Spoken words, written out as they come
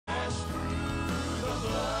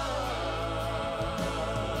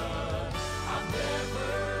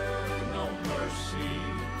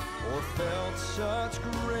felt such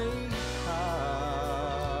great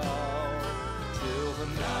power till the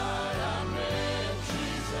night I met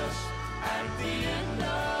Jesus at the end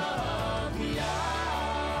of the aisle.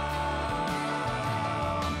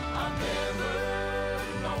 I've never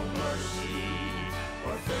known mercy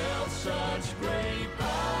or felt such great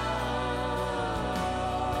power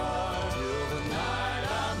till the night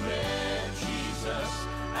I met Jesus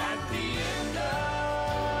at the end of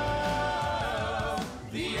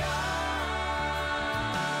the aisle.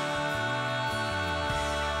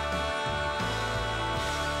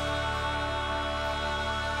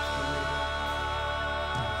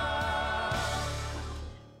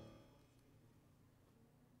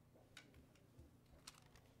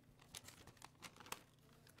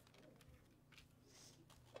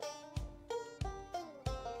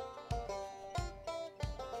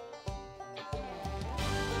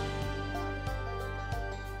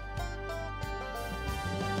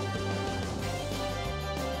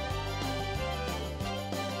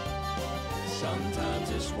 Sometimes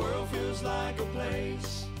this world feels like a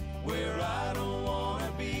place where I don't want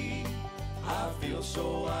to be. I feel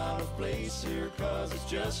so out of place here 'cause it's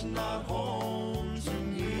just not home to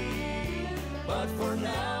me. But for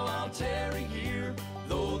now I'll tarry here,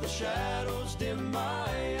 though the shadows dim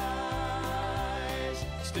my eyes.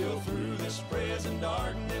 Still through this present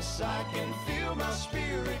darkness I can feel my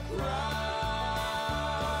spirit rise.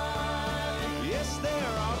 Yes,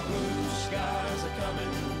 there are blue skies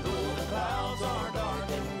a-coming, though the clouds are dark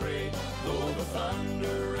and gray, though the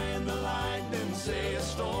thunder and the lightning say a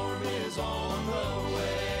storm is on the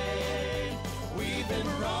way. We've been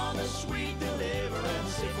promised sweet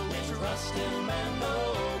deliverance if we trust Him and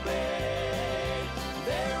obey.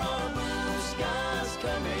 There are blue skies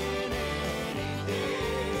coming any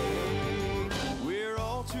day. We're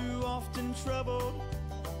all too often troubled,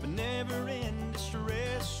 but never in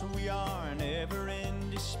distress. We are never in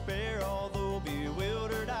despair, although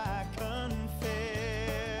bewildered I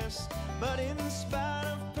confess. But in spite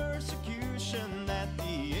of persecution that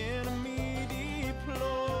the enemy deploys,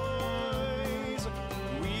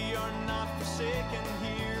 we are not forsaken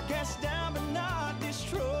here, cast down but not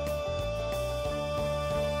destroyed.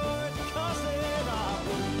 'Cause there are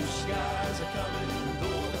blue skies a-coming,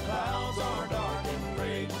 though the clouds are dark and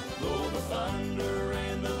gray, though the thunder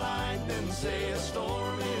and the lightning say a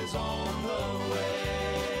storm is on the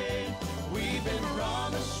way. We've been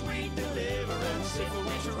promised sweet deliverance if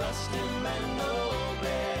we trust Him and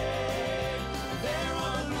obey. There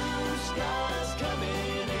are blue skies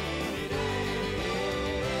coming any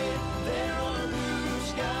day. There are blue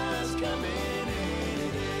skies coming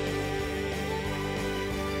any day.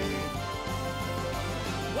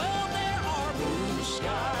 Well, there are blue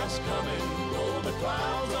skies coming, though the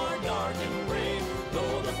clouds are dark and gray,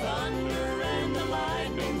 though the thunder and the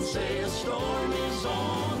lightning say a storm is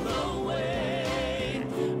on the way.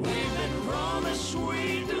 We've been promised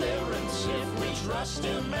sweet deliverance if we trust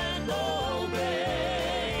Him and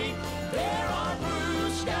obey. There are blue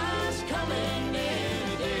skies coming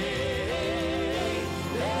any day.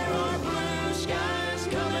 There are blue skies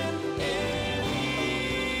coming any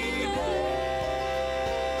day.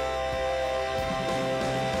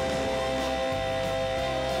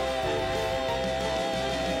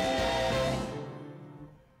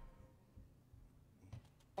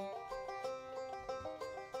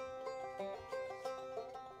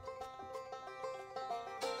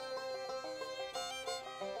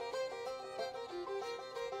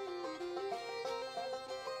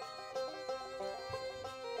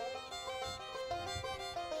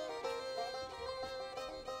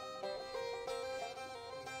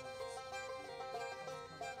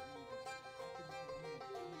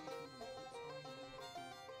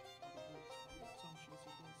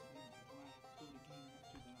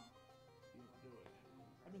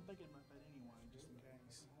 I've been thinking about that anyway, just in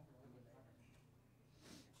case.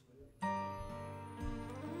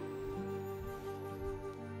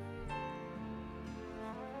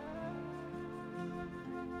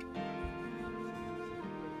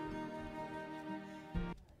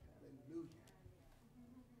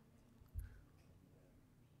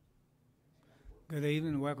 Good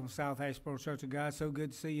evening and welcome to South Asheboro Church of God. So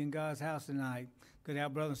good to see you in God's house tonight. Good to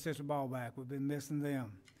have brother and sister Ballback. We've been missing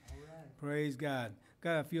them. All right. Praise God.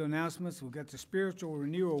 Got a few announcements. We've got the Spiritual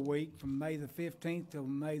Renewal Week from May the 15th till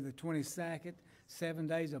May the 22nd. 7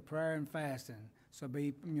 days of prayer and fasting. So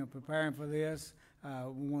be preparing for this.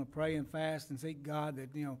 We want to pray and fast and seek God that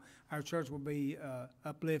our church will be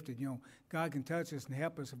uplifted. God can touch us and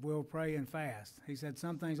help us if we'll pray and fast. He said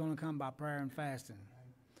some things only come by prayer and fasting.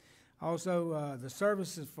 Also, the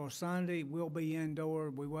services for Sunday will be indoor.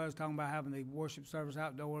 We was talking about having the worship service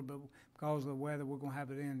outdoor, but because of the weather, we're going to have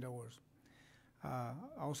it indoors.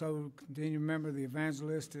 Also, continue to remember the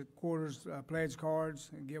evangelistic quarters pledge cards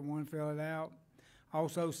and get one filled out.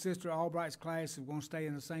 Also, Sister Albright's class is going to stay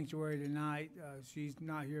in the sanctuary tonight. She's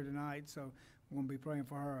not here tonight, so we're going to be praying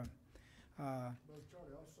for her. Brother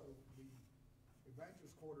Charlie, also the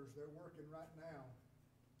evangelist quarters, they're working right now.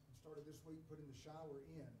 Started this week putting the shower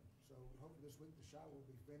in. So hopefully this week the shower will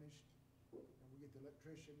be finished, and we get the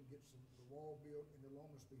electrician, get the wall built, and it'll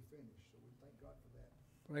almost be finished. So we thank God for that.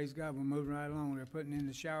 Praise God, we're moving right along. They're putting in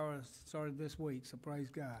the shower, started this week, so praise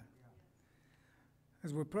God.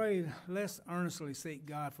 As we pray, let's earnestly seek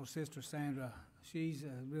God for Sister Sandra. She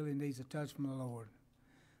really needs a touch from the Lord.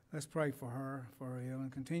 Let's pray for her healing.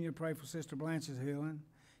 Continue to pray for Sister Blanche's healing.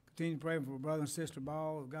 Continue to pray for Brother and Sister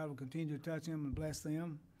Ball. God will continue to touch them and bless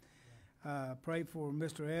them. Pray for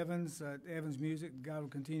Mr. Evans, Evans Music. God will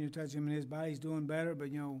continue to touch him in his body. He's doing better, but,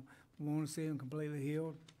 we want to see him completely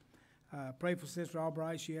healed. Pray for Sister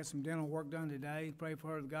Albright. She had some dental work done today. Pray for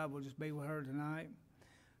her that God will just be with her tonight.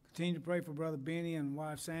 Continue to pray for Brother Benny and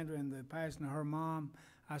wife Sandra and the passing of her mom.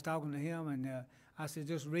 I was talking to him, and I said,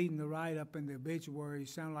 just reading the write-up in the obituary, it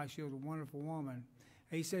sounded like she was a wonderful woman.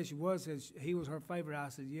 He said she was, he was her favorite. I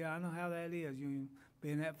said, yeah, I know how that is, you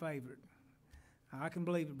being that favorite. I can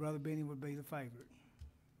believe that Brother Benny would be the favorite.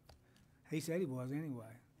 He said he was anyway.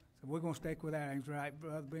 So we're going to stick with that, ain't right,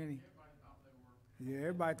 Brother Benny? Yeah,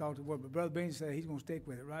 everybody thought they were, but Brother Benny said he's going to stick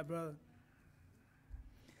with it, right, brother?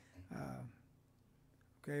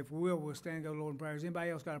 Okay, if we will, we'll stand and go to the Lord in prayer. Has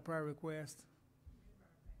anybody else got a prayer request?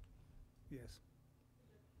 Yes.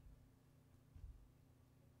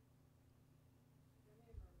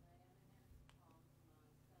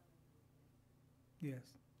 Yes.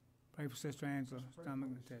 Pray for Sister Angela,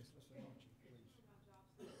 stomach and test.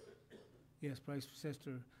 Yes, pray for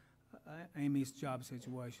Sister Amy's job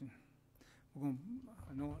situation. We're going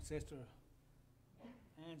to anoint Sister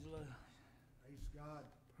Angela. Praise God.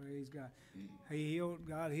 Praise God.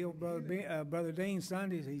 God healed Brother Dean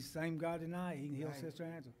Sundays. He's the same God tonight. He can heal Sister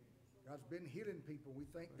Angela. God's been healing people. We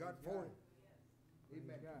thank God for it.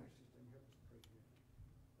 Amen. God. Let's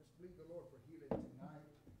believe the Lord for healing tonight.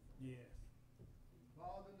 Yes.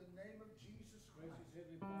 Father, in the name of Jesus Christ.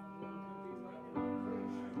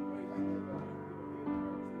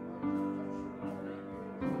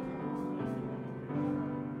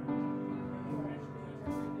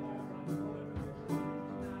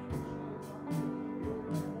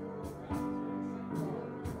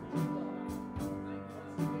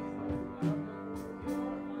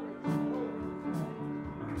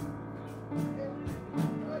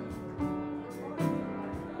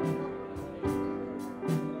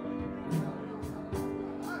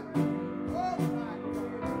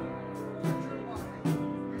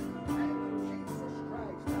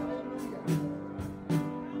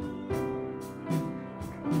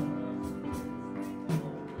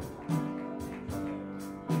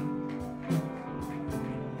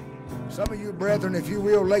 Some of you brethren, if you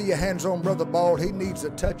will, lay your hands on Brother Bald. He needs a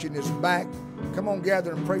touch in his back. Come on,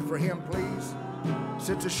 gather and pray for him, please.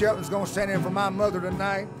 Sister Shelton's going to stand in for my mother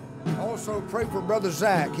tonight. Also, pray for Brother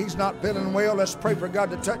Zach. He's not feeling well. Let's pray for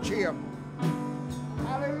God to touch him.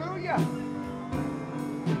 Hallelujah.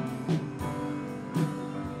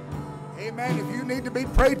 Amen. If you need to be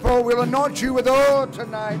prayed for, we'll anoint you with oil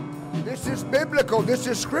tonight. This is biblical. This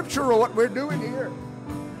is scriptural, what we're doing here.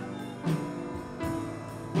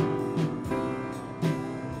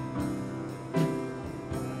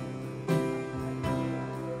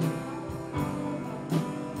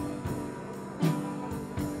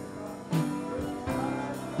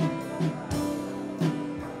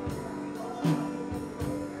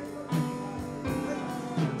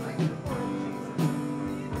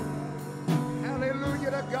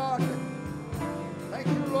 Hallelujah.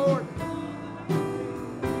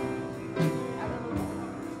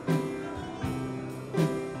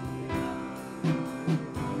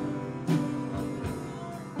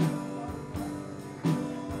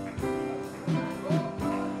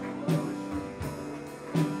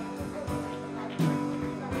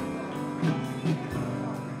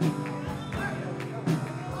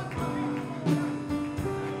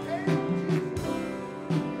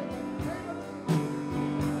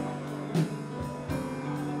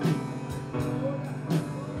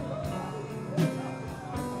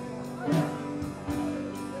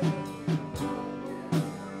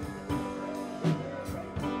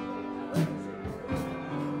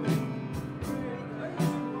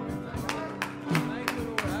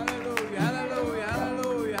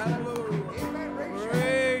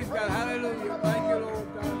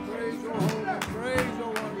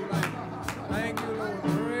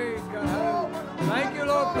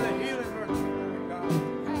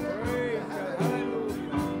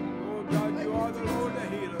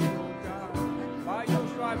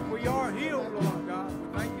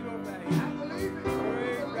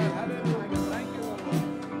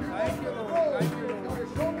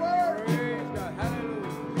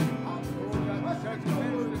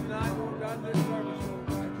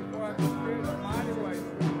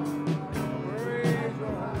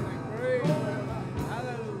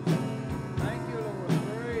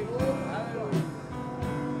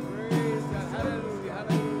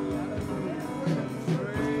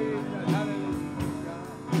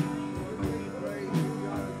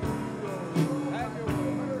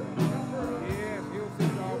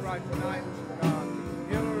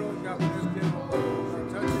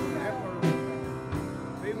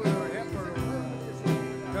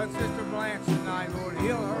 Touch Sister Blanche tonight, Lord.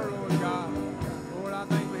 Heal her, Lord God. Lord, I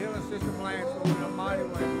thank you for healing Sister Blanche, Lord, in a mighty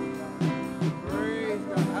way. Praise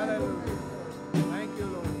God. Hallelujah. Thank you,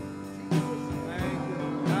 Lord. Thank you,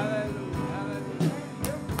 Lord. Hallelujah. Hallelujah.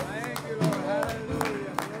 Thank you, Lord.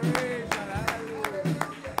 Hallelujah. Praise God. Hallelujah.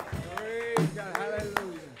 Praise God.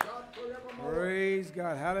 Hallelujah. Praise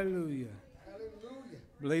God. Hallelujah.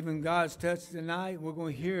 Believing God's touch tonight, we're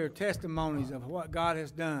going to hear testimonies of what God has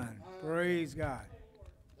done. Praise God.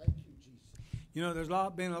 Thank you, Jesus. You know, there's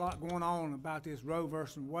been a lot going on about this Roe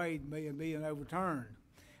versus Wade being overturned.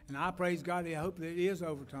 And I praise God, I hope that it is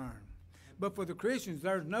overturned. But for the Christians,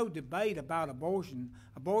 there's no debate about abortion.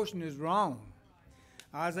 Abortion is wrong.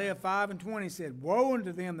 Isaiah 5:20 said, "Woe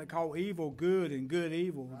unto them that call evil good and good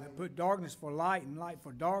evil, that put darkness for light and light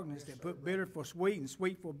for darkness, that put bitter for sweet and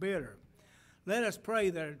sweet for bitter." Let us pray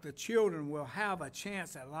that the children will have a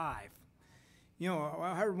chance at life. You know,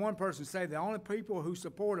 I heard one person say the only people who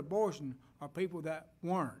support abortion are people that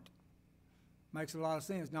weren't. Makes a lot of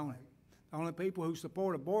sense, don't it? The only people who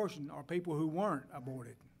support abortion are people who weren't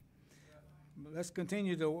aborted. But let's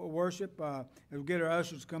continue to worship. We'll get our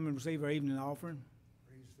ushers to come and receive our evening offering.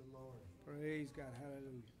 Praise the Lord. Praise God.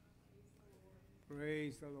 Hallelujah.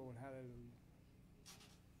 Praise the Lord. Hallelujah.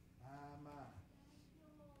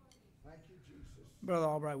 Thank you, Jesus. Brother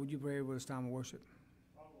Albright, would you pray with us time of worship?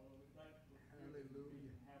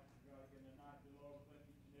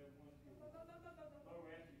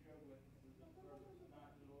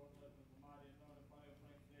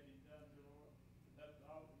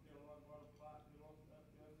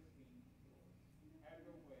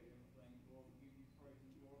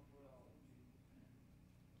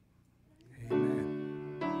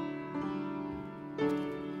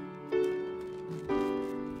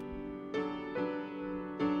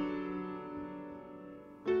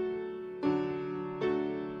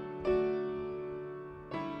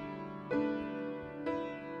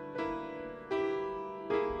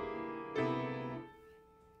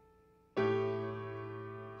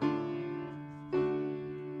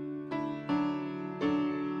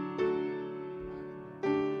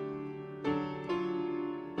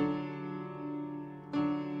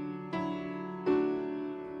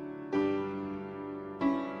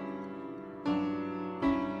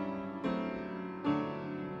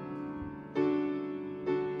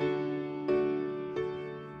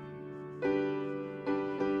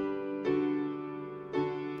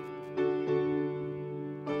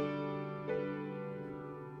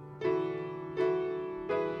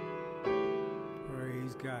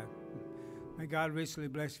 God. May God richly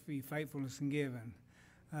bless you for your faithfulness and giving.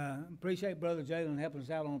 Appreciate Brother Jalen helping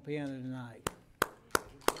us out on the piano tonight.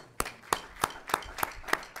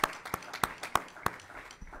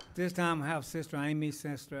 This time we'll have Sister Amy,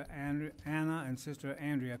 Sister Anna, and Sister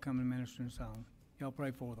Andrea come and minister in song. Y'all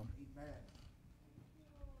pray for them. Amen.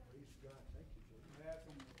 Praise God. Thank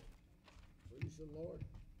you, Praise the Lord.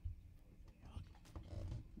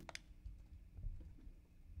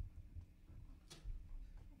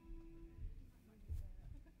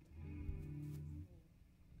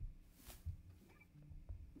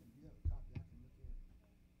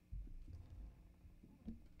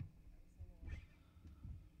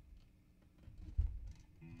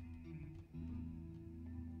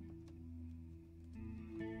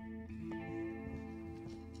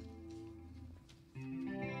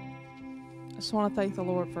 I just want to thank the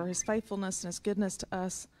Lord for his faithfulness and his goodness to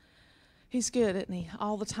us. He's good, isn't he?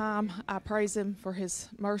 All the time. I praise him for his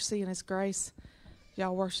mercy and his grace.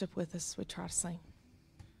 Y'all worship with us. We try to sing.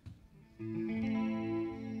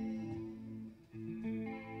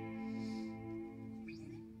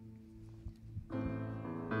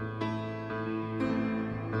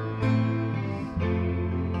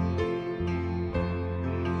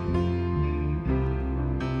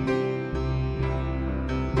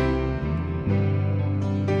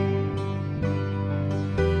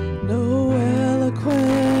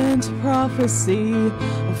 Prophecy,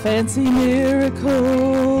 a fancy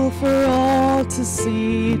miracle for all to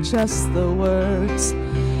see, just the words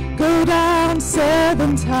go down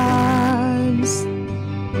 7 times.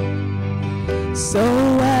 So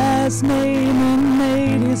as Naaman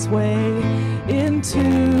made his way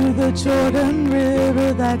into the Jordan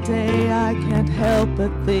River that day, I can't help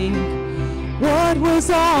but think what was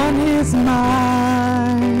on his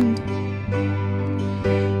mind.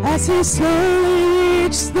 As he slowly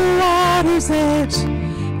reached the water's edge,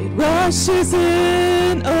 it rushes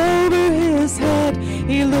in over his head.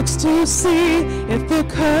 He looks to see if the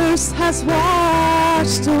curse has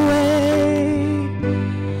washed away.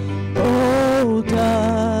 Oh,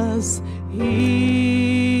 does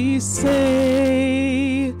he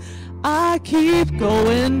say, I keep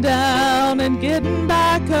going down and getting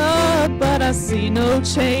back up, but I see no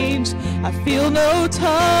change. I feel no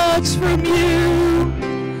touch from you.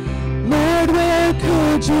 Lord, where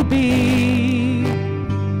could you be?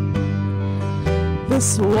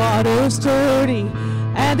 This water's dirty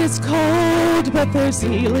and it's cold, but there's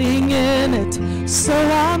healing in it. So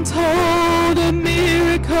I'm told, a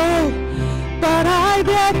miracle, but I've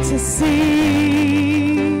yet to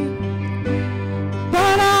see.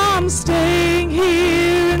 But I'm staying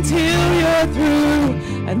here until you're through,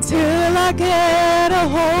 until I get a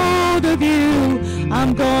hold of you.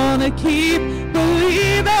 I'm gonna keep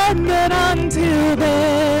believing that until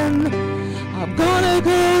then, I'm gonna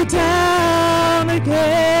go down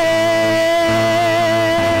again.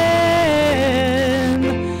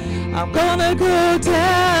 I'm gonna go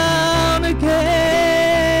down again.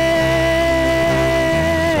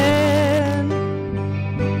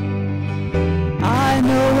 I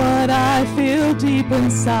know what I feel deep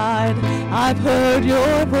inside. I've heard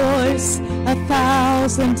your voice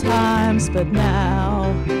 1,000 times, but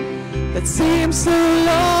now that seems so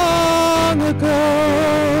long ago.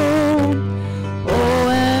 Oh,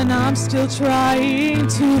 and I'm still trying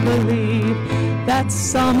to believe that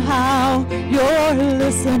somehow you're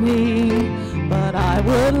listening, but I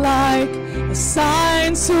would like a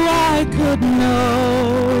sign so I could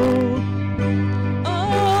know.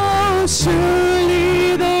 Oh,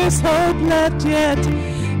 surely there's hope left yet.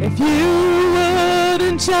 If you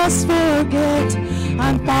wouldn't just forget,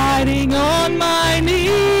 I'm fighting on my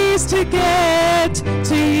knees to get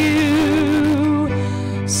to you.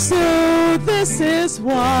 So this is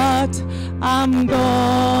what I'm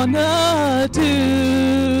gonna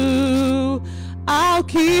do. I'll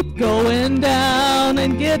keep going down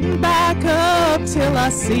and getting back up till I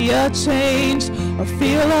see a change or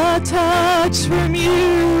feel a touch from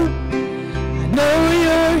you. I know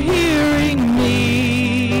you're hearing me.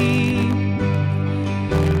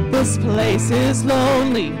 This place is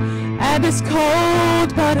lonely and it's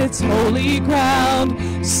cold, but it's holy ground.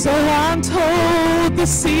 So I'm told, the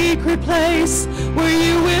secret place where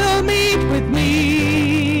you will meet with me.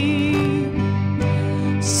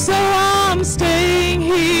 So I'm staying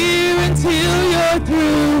here until you're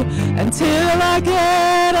through, until I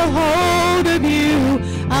get a hold of you.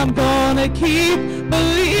 I'm gonna keep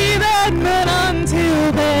believing, but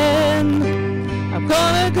until then, I'm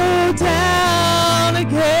gonna go down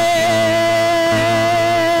again.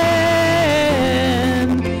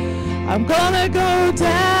 I'm gonna go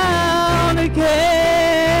down again.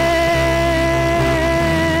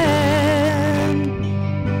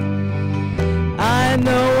 I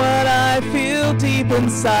know what I feel deep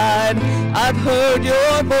inside. I've heard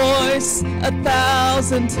your voice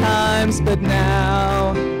 1,000 times, but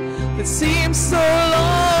now it seems so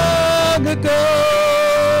long ago.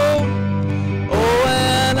 Oh,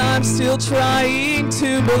 and I'm still trying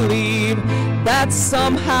to believe that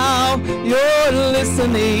somehow you're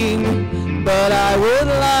listening, but I would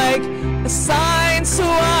like a sign so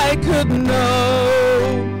I could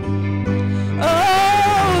know.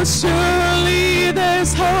 Oh, surely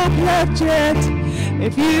there's hope left yet.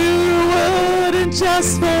 If you wouldn't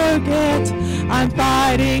just forget, I'm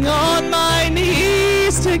fighting on my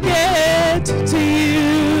knees to get to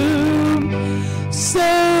you.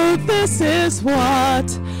 So this is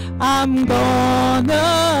what I'm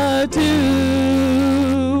gonna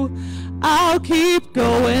do. I'll keep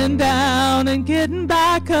going down and getting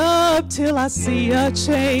back up till I see a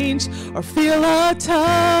change or feel a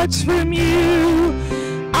touch from you.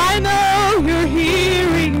 I know you're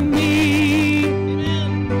hearing me.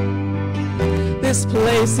 This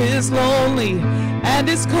place is lonely and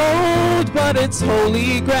it's cold, but it's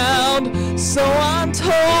holy ground. So I'm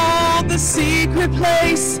told, the secret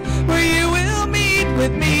place where you will meet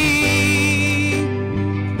with me.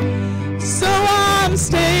 So I'm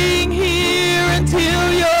staying here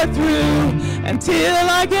until you're through, until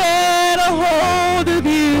I get a hold of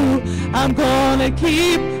you. I'm gonna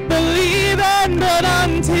keep believing, but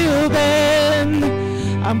until then,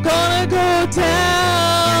 I'm gonna go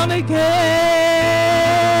down again.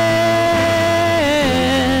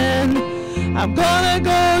 I'm gonna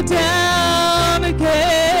go down again.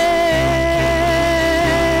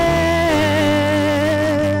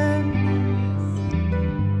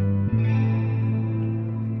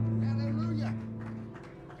 Hallelujah.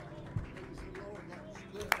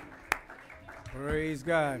 Praise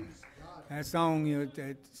God. That song,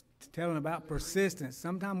 it's telling about persistence.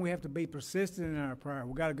 Sometimes we have to be persistent in our prayer.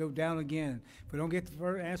 We've got to go down again. If we don't get the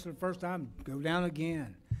answer the first time, go down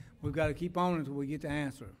again. We've got to keep on until we get the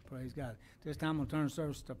answer. Praise God. This time we'll turn the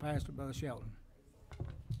service to Pastor Brother Shelton.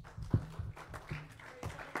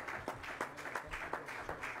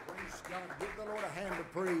 God, give the Lord a hand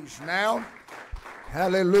of praise now.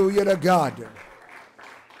 Hallelujah to God.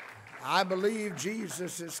 I believe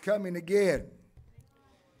Jesus is coming again.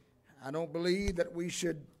 I don't believe that we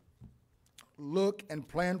should look and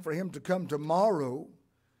plan for him to come tomorrow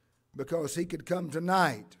because he could come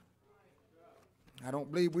tonight. I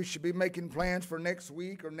don't believe we should be making plans for next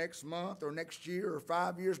week or next month or next year or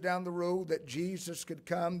 5 years down the road that Jesus could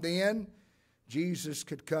come then. Jesus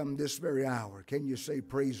could come this very hour. Can you say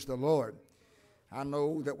praise the Lord? I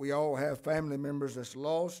know that we all have family members that's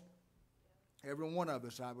lost. Every one of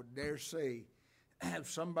us, I would dare say, have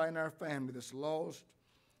somebody in our family that's lost.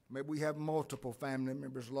 Maybe we have multiple family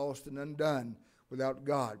members lost and undone without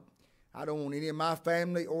God. I don't want any of my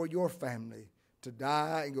family or your family to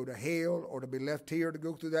die and go to hell or to be left here to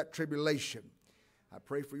go through that tribulation. I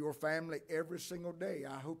pray for your family every single day.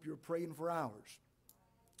 I hope you're praying for ours,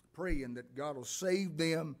 praying that God will save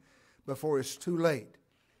them before it's too late.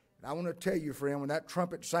 And I want to tell you, friend, when that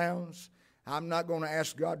trumpet sounds, I'm not going to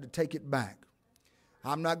ask God to take it back.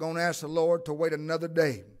 I'm not going to ask the Lord to wait another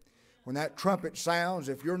day. When that trumpet sounds,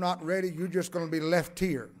 if you're not ready, you're just going to be left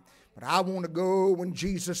here. But I want to go when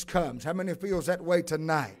Jesus comes. How many feels that way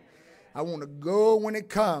tonight? I want to go when it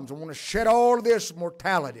comes. I want to shed all of this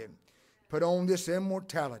mortality, put on this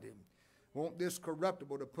immortality. I want this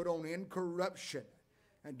corruptible to put on incorruption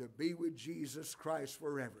and to be with Jesus Christ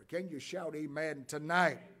forever. Can you shout amen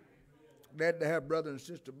tonight? Glad to have Brother and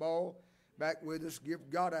Sister Ball back with us. Give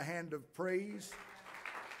God a hand of praise.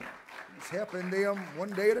 He's helping them one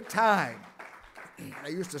day at a time. I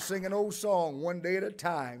used to sing an old song, one day at a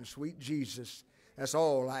time, sweet Jesus. That's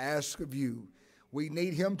all I ask of you. We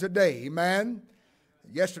need him today, amen?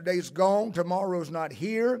 Yesterday's gone, tomorrow's not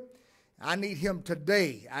here. I need him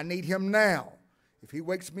today. I need him now. If he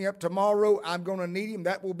wakes me up tomorrow, I'm going to need him.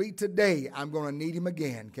 That will be today. I'm going to need him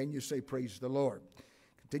again. Can you say praise the Lord?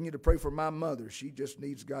 Continue to pray for my mother. She just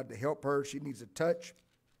needs God to help her. She needs a touch.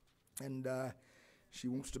 And she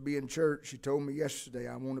wants to be in church. She told me yesterday,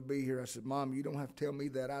 I want to be here. I said, Mom, you don't have to tell me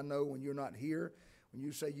that. I know when you're not here. When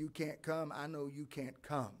you say you can't come, I know you can't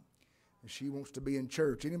come. And she wants to be in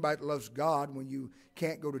church. Anybody that loves God, when you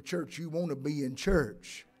can't go to church, you want to be in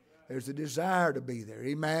church. There's a desire to be there.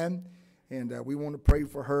 Amen? And we want to pray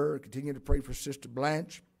for her. Continue to pray for Sister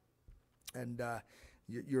Blanche. And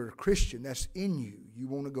you're a Christian. That's in you. You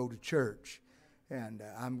want to go to church. And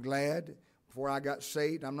I'm glad before I got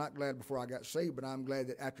saved. I'm not glad before I got saved, but I'm glad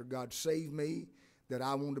that after God saved me, that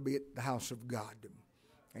I want to be at the house of God.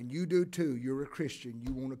 And you do too. You're a Christian.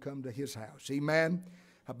 You want to come to his house. Amen?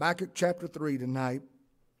 Habakkuk chapter 3 tonight.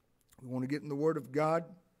 We want to get in the Word of God.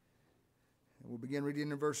 And we'll begin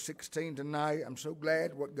reading in verse 16 tonight. I'm so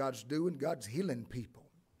glad what God's doing. God's healing people.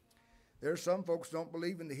 There are some folks don't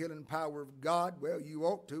believe in the healing power of God. Well, you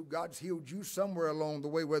ought to. God's healed you somewhere along the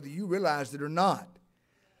way, whether you realize it or not.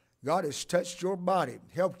 God has touched your body,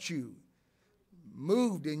 helped you,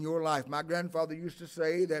 moved in your life. My grandfather used to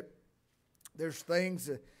say that there's things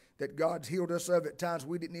that God's healed us of at times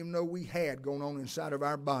we didn't even know we had going on inside of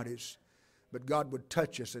our bodies. But God would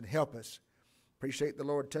touch us and help us. Appreciate the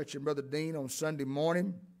Lord touching Brother Dean on Sunday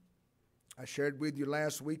morning. I shared with you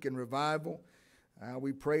last week in revival.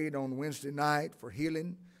 We prayed on Wednesday night for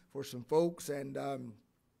healing for some folks. And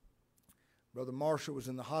Brother Marshall was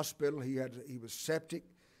in the hospital. He was septic.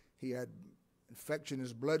 He had infection in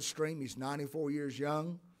his bloodstream. He's 94 years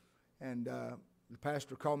young. And the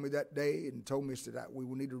pastor called me that day and told me that we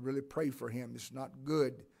will need to really pray for him. It's not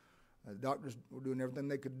good. The doctors were doing everything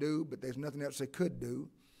they could do, but there's nothing else they could do.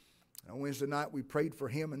 On Wednesday night, we prayed for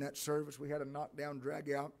him in that service. We had a knockdown,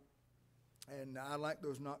 drag out. And I like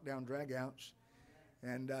those knockdown, drag outs.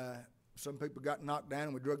 And some people got knocked down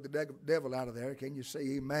and we drug the devil out of there. Can you say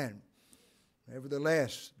amen?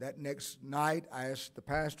 Nevertheless, that next night, I asked the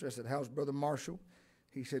pastor, I said, how's Brother Marshall?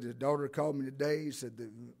 He said, his daughter called me today. He said,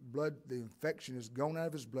 the infection is gone out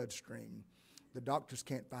of his bloodstream. The doctors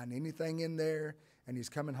can't find anything in there, and he's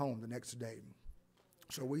coming home the next day.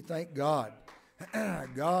 So we thank God.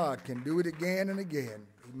 God can do it again and again.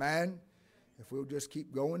 Amen? If we'll just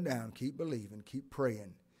keep going down, keep believing, keep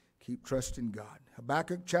praying, keep trusting God.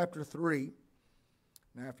 Habakkuk chapter 3.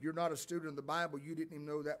 Now, if you're not a student of the Bible, you didn't even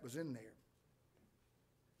know that was in there.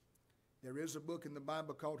 There is a book in the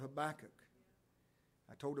Bible called Habakkuk.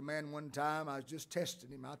 I told a man one time, I was just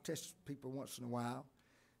testing him. I test people once in a while.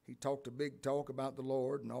 He talked a big talk about the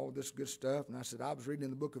Lord and all this good stuff. And I said, I was reading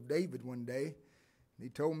the book of David one day. And he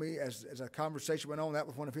told me, as a conversation went on, that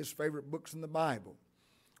was one of his favorite books in the Bible.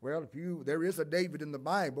 Well, there is a David in the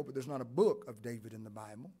Bible, but there's not a book of David in the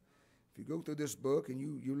Bible. If you go through this book and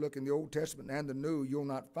you look in the Old Testament and the New, you'll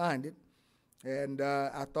not find it. And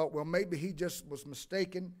I thought, well, maybe he just was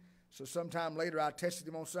mistaken So sometime later I tested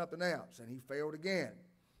him on something else, and he failed again.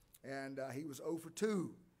 And he was 0 for 2.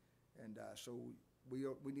 And so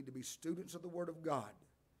we need to be students of the Word of God.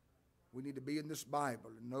 We need to be in this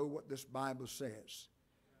Bible and know what this Bible says.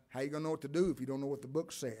 How are you going to know what to do if you don't know what the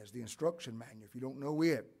book says, the instruction manual, if you don't know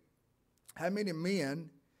it? How many men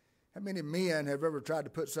have ever tried to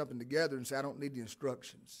put something together and say, I don't need the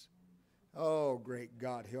instructions? Oh, great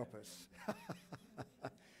God, help us.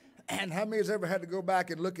 And how many has ever had to go back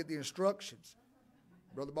and look at the instructions?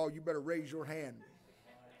 Brother Ball, you better raise your hand.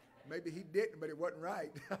 Maybe he didn't, but it wasn't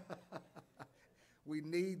right. We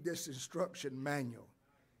need this instruction manual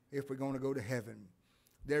if we're going to go to heaven.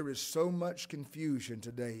 There is so much confusion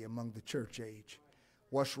today among the church age.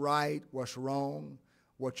 What's right, what's wrong,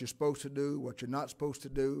 what you're supposed to do, what you're not supposed to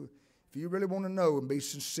do. If you really want to know and be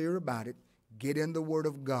sincere about it, get in the Word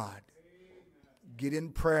of God. Get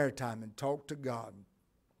in prayer time and talk to God.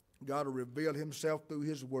 God will reveal Himself through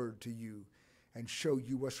His Word to you and show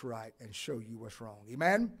you what's right and show you what's wrong.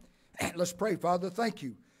 Amen? Let's pray. Father, thank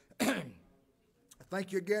you.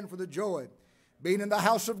 Thank you again for the joy being in the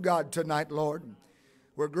house of God tonight, Lord.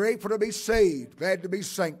 We're grateful to be saved, glad to be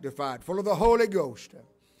sanctified, full of the Holy Ghost.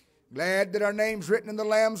 Glad that our name's written in the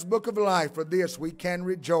Lamb's Book of Life. For this we can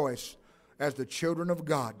rejoice as the children of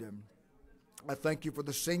God. I thank you for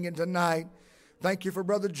the singing tonight. Thank you for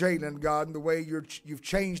Brother Jalen, God, and the way you've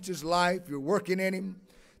changed his life. You're working in him.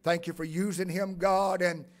 Thank you for using him, God,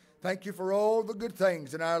 and thank you for all the good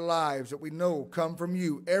things in our lives that we know come from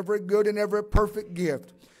you. Every good and every perfect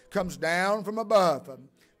gift comes down from above,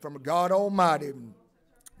 from God Almighty.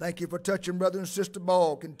 Thank you for touching Brother and Sister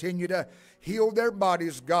Ball. Continue to heal their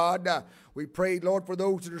bodies, God. We pray, Lord, for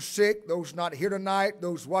those that are sick, those not here tonight,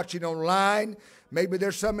 those watching online. Maybe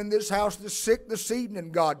there's some in this house that's sick this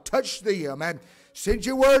evening, God. Touch them and send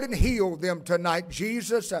your word and heal them tonight,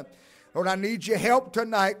 Jesus. Lord, I need your help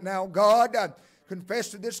tonight now, God. I confess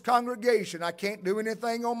to this congregation I can't do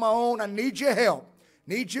anything on my own. I need your help.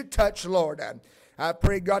 Need your touch, Lord. I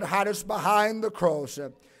pray, God, hide us behind the cross.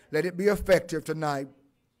 Let it be effective tonight.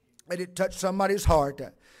 Let it touch somebody's heart.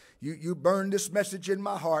 You burn this message in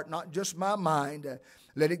my heart, not just my mind.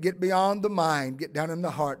 Let it get beyond the mind, get down in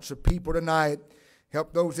the hearts of people tonight.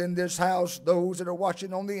 Help those in this house, those that are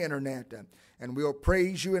watching on the internet. And we'll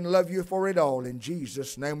praise you and love you for it all. In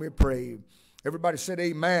Jesus' name we pray. Everybody said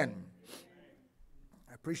amen.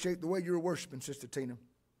 I appreciate the way you were worshiping, Sister Tina.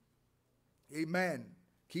 Amen.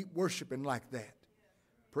 Keep worshiping like that.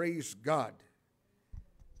 Praise God.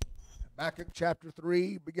 Habakkuk chapter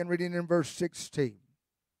 3, begin reading in verse 16.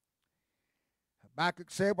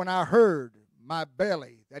 Habakkuk said, when I heard, my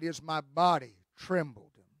belly, that is my body,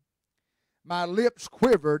 trembled. My lips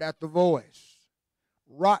quivered at the voice.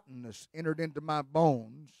 Rottenness entered into my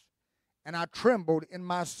bones, and I trembled in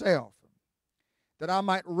myself, that I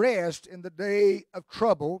might rest in the day of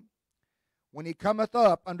trouble. When he cometh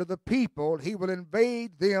up unto the people, he will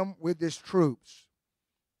invade them with his troops.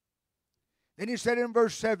 Then he said in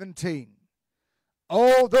verse 17,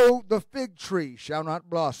 although the fig tree shall not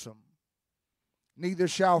blossom, neither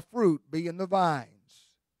shall fruit be in the vines,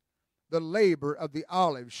 the labor of the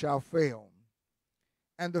olive shall fail,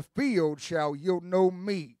 and the field shall yield no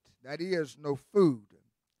meat, that is, no food.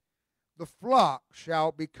 The flock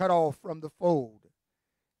shall be cut off from the fold.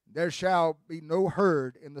 There shall be no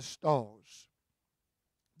herd in the stalls.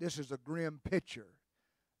 This is a grim picture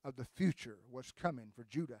of the future, what's coming for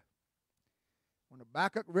Judah. When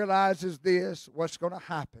Habakkuk realizes this, what's going to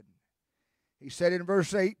happen? He said in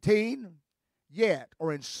verse 18, yet,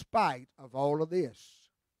 or in spite of all of this,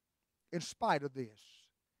 in spite of this,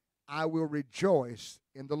 I will rejoice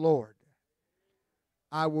in the Lord.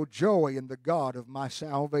 I will joy in the God of my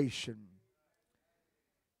salvation.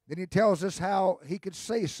 Then he tells us how he could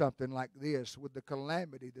say something like this with the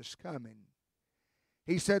calamity that's coming.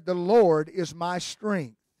 He said, the Lord is my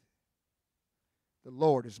strength. The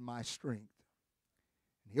Lord is my strength.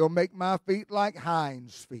 He'll make my feet like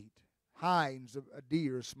hinds' feet. Hinds of a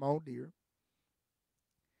deer, a small deer.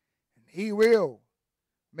 And he will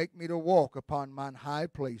make me to walk upon mine high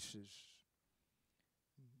places.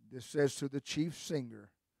 This says to the chief singer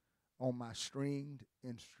on my stringed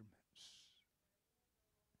instruments.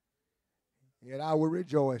 Yet I will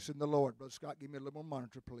rejoice in the Lord. Brother Scott, give me a little more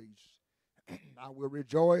monitor, please. I will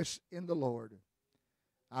rejoice in the Lord.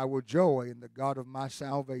 I will joy in the God of my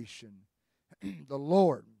salvation. The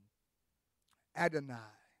Lord, Adonai,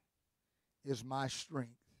 is my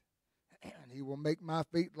strength. And he will make my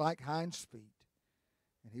feet like hinds' feet.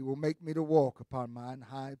 And he will make me to walk upon mine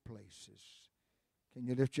high places. Can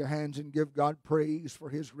you lift your hands and give God praise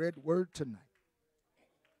for his read word tonight?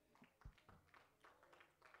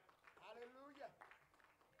 Hallelujah.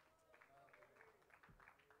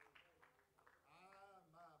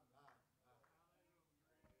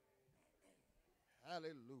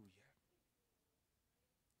 Hallelujah.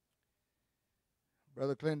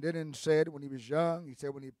 Brother Clendenin said when he was young, he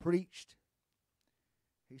said when he preached,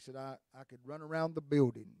 he said, I could run around the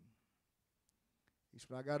building. He said,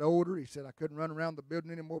 when I got older, he said, I couldn't run around the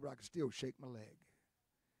building anymore, but I could still shake my leg.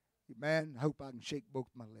 Man, I hope I can shake both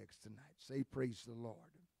my legs tonight. Say praise the Lord.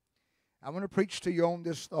 I want to preach to you on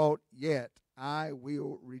this thought, yet I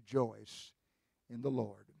will rejoice in the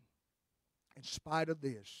Lord. In spite of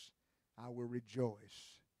this, I will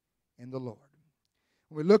rejoice in the Lord.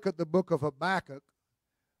 When we look at the book of Habakkuk,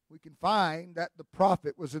 we can find that the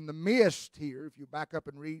prophet was in the midst here. If you back up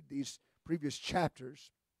and read these previous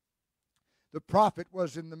chapters, the prophet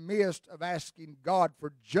was in the midst of asking God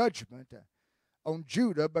for judgment on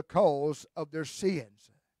Judah because of their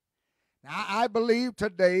sins. Now, I believe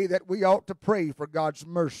today that we ought to pray for God's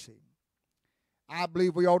mercy. I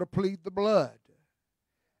believe we ought to plead the blood.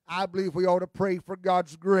 I believe we ought to pray for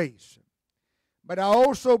God's grace. But I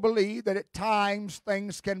also believe that at times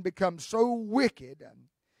things can become so wicked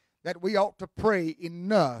that we ought to pray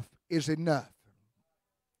enough is enough.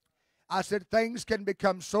 I said things can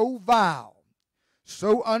become so vile,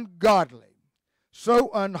 so ungodly, so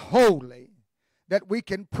unholy, that we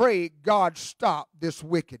can pray, God, stop this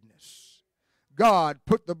wickedness. God,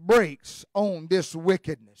 put the brakes on this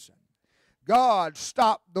wickedness. God,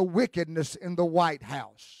 stop the wickedness in the White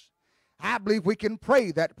House. I believe we can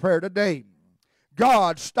pray that prayer today.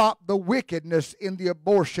 God, stop the wickedness in the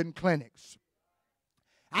abortion clinics.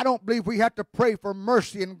 I don't believe we have to pray for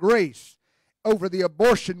mercy and grace over the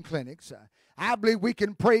abortion clinics. I believe we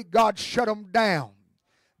can pray, God, shut them down.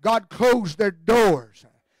 God, close their doors.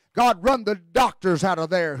 God, run the doctors out of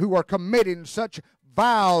there who are committing such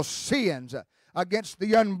vile sins against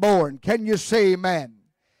the unborn. Can you say amen?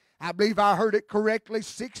 I believe I heard it correctly.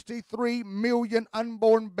 63 million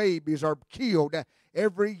unborn babies are killed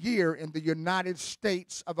every year in the United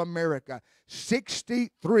States of America.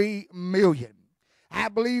 63 million. I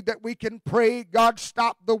believe that we can pray, God,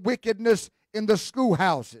 stop the wickedness in the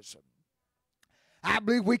schoolhouses. I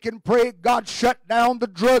believe we can pray, God, shut down the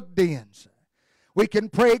drug dens. We can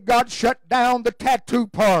pray, God, shut down the tattoo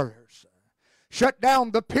parlors. Shut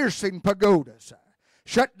down the piercing pagodas.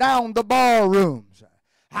 Shut down the ballrooms.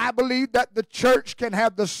 I believe that the church can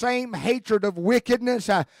have the same hatred of wickedness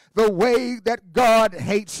the way that God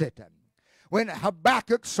hates it. When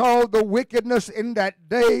Habakkuk saw the wickedness in that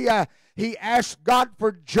day, he asked God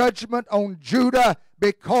for judgment on Judah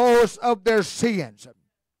because of their sins.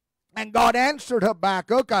 And God answered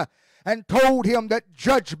Habakkuk and told him that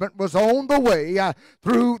judgment was on the way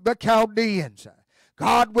through the Chaldeans.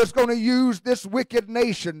 God was going to use this wicked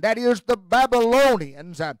nation, that is the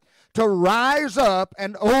Babylonians, to rise up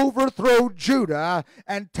and overthrow Judah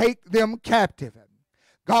and take them captive.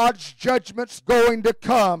 God's judgment's going to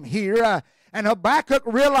come here, and Habakkuk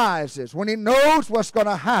realizes, when he knows what's going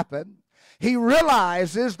to happen, he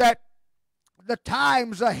realizes that the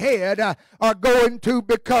times ahead are going to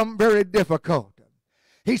become very difficult.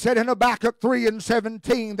 He said in Habakkuk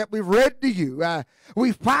 3:17 that we've read to you,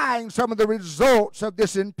 we find some of the results of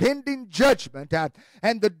this impending judgment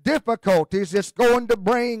and the difficulties it's going to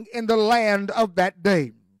bring in the land of that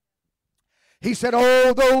day. He said,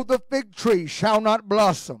 although the fig tree shall not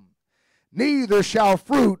blossom, neither shall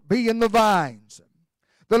fruit be in the vines,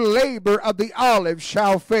 the labor of the olive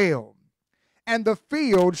shall fail, and the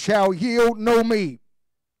field shall yield no meat.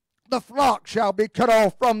 The flock shall be cut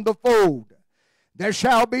off from the fold. There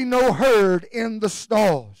shall be no herd in the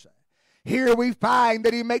stalls. Here we find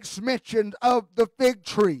that he makes mention of the fig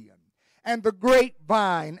tree and the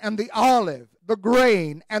grapevine and the olive, the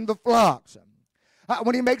grain and the flocks.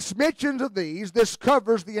 When he makes mention of these, this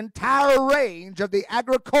covers the entire range of the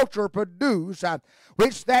agricultural produce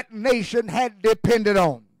which that nation had depended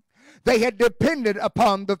on. They had depended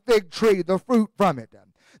upon the fig tree, the fruit from it.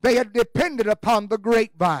 They had depended upon the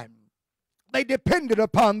grapevine. They depended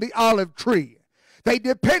upon the olive tree. They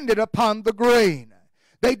depended upon the grain.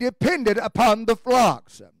 They depended upon the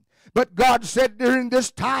flocks. But God said during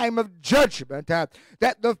this time of judgment that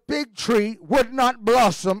the fig tree would not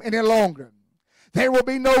blossom any longer. There will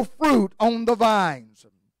be no fruit on the vines.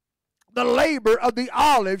 The labor of the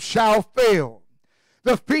olive shall fail.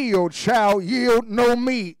 The field shall yield no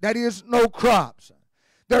meat, that is, no crops.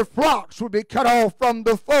 Their flocks would be cut off from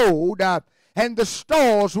the fold, and the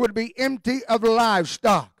stalls would be empty of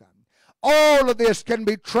livestock. All of this can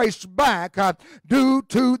be traced back due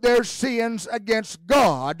to their sins against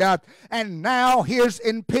God, and now his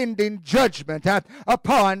impending judgment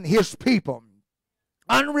upon his people.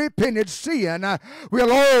 Unrepented sin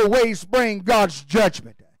will always bring God's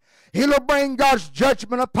judgment. He'll bring God's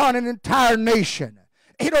judgment upon an entire nation.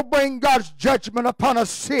 It'll bring God's judgment upon a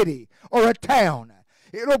city or a town.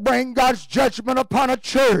 It'll bring God's judgment upon a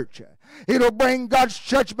church. It'll bring God's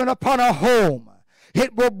judgment upon a home.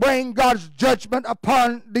 It will bring God's judgment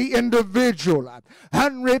upon the individual.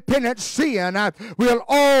 Unrepentant sin will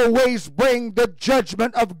always bring the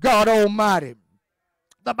judgment of God Almighty.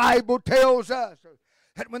 The Bible tells us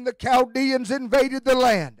that when the Chaldeans invaded the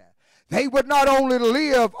land, they would not only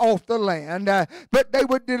live off the land, but they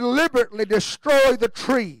would deliberately destroy the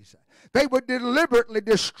trees. They would deliberately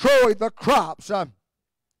destroy the crops.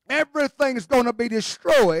 Everything's going to be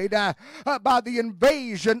destroyed by the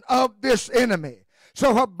invasion of this enemy.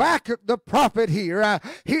 So Habakkuk the prophet here,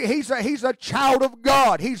 he's a child of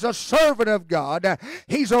God. He's a servant of God.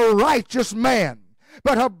 He's a righteous man.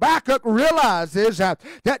 But Habakkuk realizes that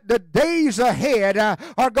the days ahead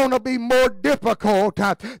are going to be more difficult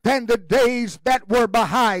than the days that were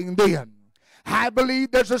behind them. I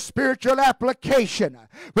believe there's a spiritual application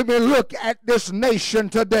when we look at this nation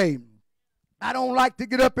today. I don't like to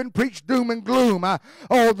get up and preach doom and gloom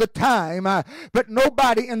all the time, but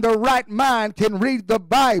nobody in their right mind can read the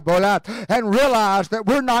Bible and realize that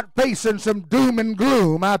we're not facing some doom and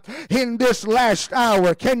gloom in this last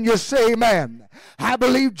hour. Can you say amen? I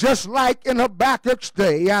believe just like in Habakkuk's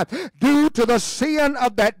day, due to the sin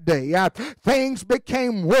of that day, things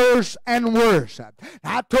became worse and worse.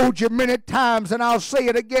 I've told you many times, and I'll say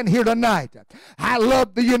it again here tonight, I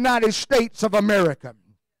love the United States of America.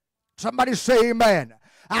 Somebody say amen.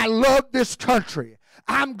 I love this country.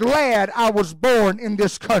 I'm glad I was born in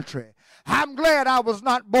this country. I'm glad I was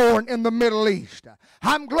not born in the Middle East.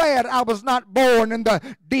 I'm glad I was not born in the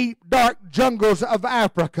deep, dark jungles of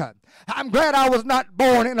Africa. I'm glad I was not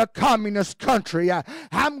born in a communist country.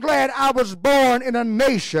 I'm glad I was born in a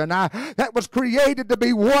nation that was created to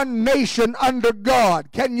be one nation under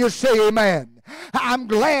God. Can you say amen? I'm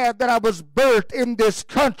glad that I was birthed in this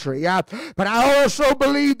country, but I also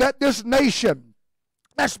believe that this nation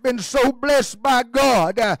that's been so blessed by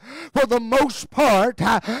God, for the most part,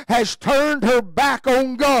 has turned her back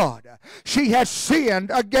on God. She has sinned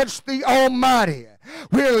against the Almighty.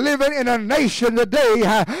 We're living in a nation today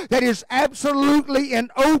that is absolutely in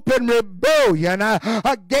open rebellion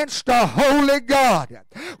against a holy God.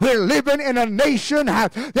 We're living in a nation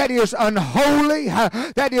that is unholy,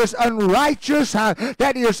 that is unrighteous,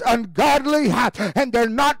 that is ungodly, and they're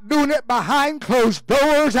not doing it behind closed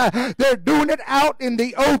doors. They're doing it out in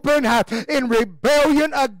the open in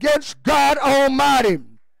rebellion against God Almighty.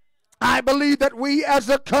 I believe that we as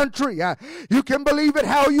a country, you can believe it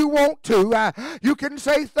how you want to. You can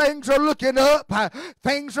say things are looking up.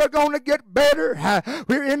 Things are going to get better.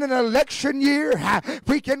 We're in an election year. If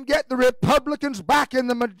we can get the Republicans back in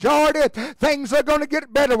the majority, things are going to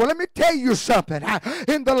get better. Well, let me tell you something.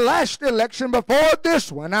 In the last election before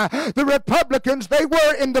this one, the Republicans, they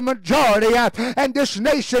were in the majority, and this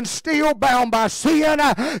nation's still bound by sin.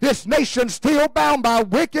 This nation's still bound by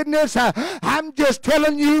wickedness. I'm just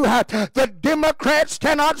telling you, the Democrats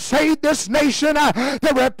cannot save this nation.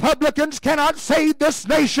 The Republicans cannot save this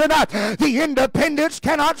nation. The independents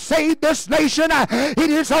cannot save this nation. It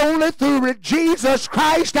is only through Jesus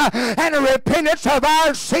Christ and a repentance of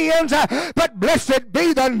our sins. But blessed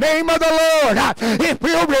be the name of the Lord. If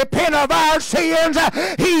we'll repent of our sins,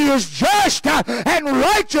 He is just and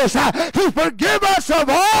righteous to forgive us of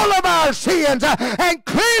all of our sins and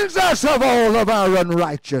cleanse us of all of our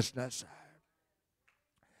unrighteousness.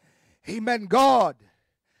 Amen. God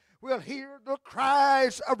will hear the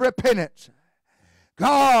cries of repentance.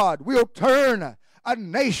 God will turn a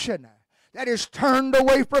nation that is turned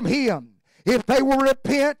away from Him. If they will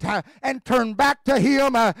repent and turn back to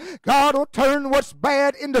Him, God will turn what's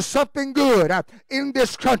bad into something good in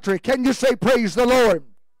this country. Can you say praise the Lord?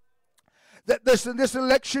 That this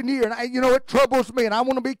election year, and it troubles me, and I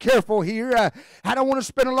want to be careful here. I don't want to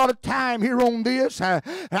spend a lot of time here on this.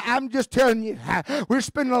 I'm just telling you, we're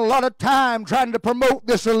spending a lot of time trying to promote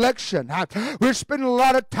this election. We're spending a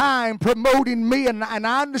lot of time promoting me, and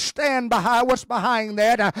I understand what's behind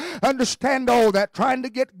that. I understand all that, trying to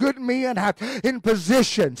get good men in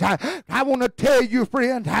positions. I want to tell you,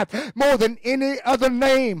 friend, more than any other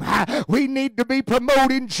name, we need to be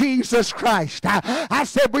promoting Jesus Christ. I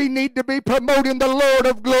said we need to be promoting the Lord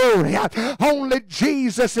of glory. Only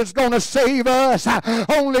Jesus is going to save us.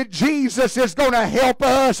 Only Jesus is going to help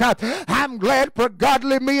us. I'm glad for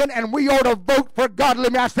godly men, and we ought to vote for godly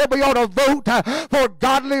men. I said we ought to vote for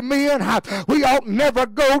godly men. We ought never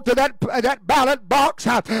go to that ballot box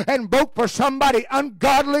and vote for somebody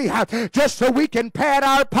ungodly just so we can pad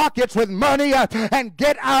our pockets with money and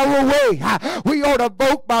get our way. We ought to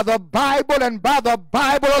vote by the Bible and by the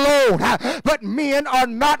Bible alone. But men are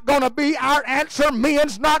not going to be our answer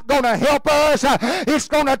men's not going to help us. It's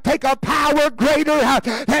going to take a power greater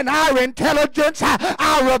than our intelligence,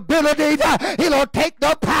 our ability. It'll take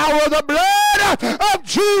the power of the blood of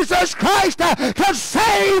Jesus Christ to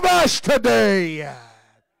save us today.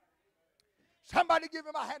 Somebody give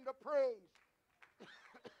him a hand of praise.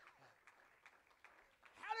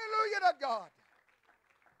 Hallelujah to God.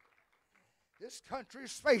 This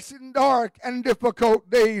country's facing dark and difficult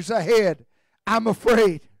days ahead. I'm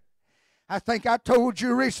afraid. I think I told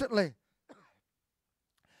you recently,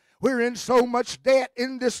 we're in so much debt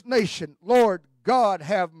in this nation. Lord God,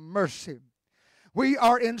 have mercy. We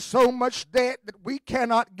are in so much debt that we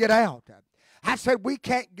cannot get out. I said we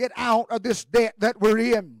can't get out of this debt that we're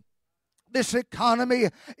in. This economy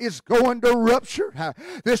is going to rupture.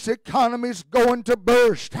 This economy is going to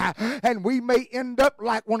burst. And we may end up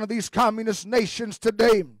like one of these communist nations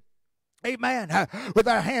today. Amen. With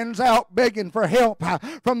our hands out begging for help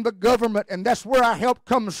from the government, and that's where our help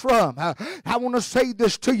comes from. I want to say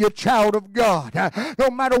this to you, child of God.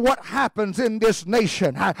 No matter what happens in this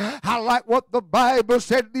nation, I like what the Bible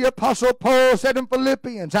said, the Apostle Paul said in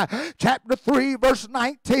Philippians chapter 3 verse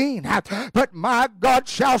 19. But my God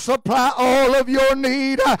shall supply all of your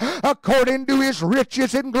need according to his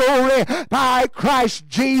riches in glory by Christ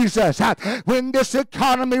Jesus. When this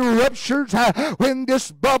economy ruptures, when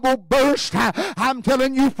this bubble bursts, I'm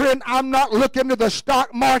telling you, friend, I'm not looking to the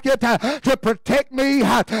stock market to protect me.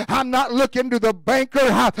 I'm not looking to the banker.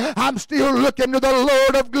 I'm still looking to the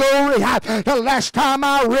Lord of glory. The last time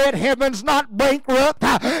I read, heaven's not bankrupt.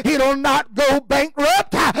 It'll not go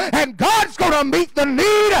bankrupt. And God's going to meet the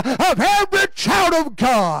need of every child of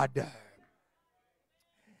God.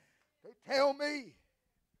 They tell me,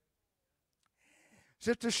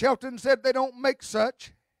 Sister Shelton said they don't make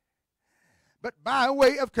such. But by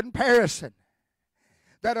way of comparison,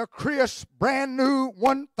 that a crisp, brand new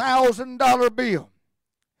 $1,000 bill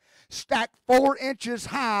stacked 4 inches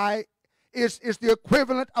high is the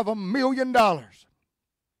equivalent of $1 million.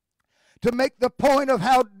 To make the point of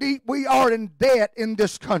how deep we are in debt in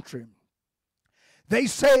this country, they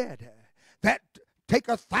said that take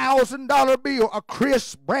a $1,000 bill, a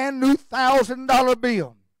crisp, brand new $1,000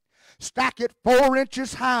 bill, stack it 4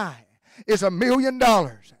 inches high is $1 million.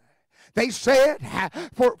 They said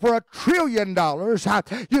for $1 trillion,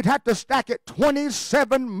 you'd have to stack it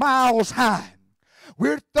 27 miles high.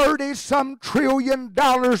 We're $30-some trillion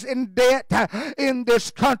in debt in this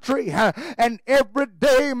country. And every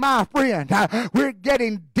day, my friend, we're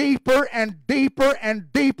getting deeper and deeper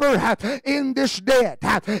and deeper in this debt.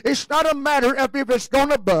 It's not a matter of if it's going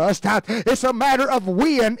to bust. It's a matter of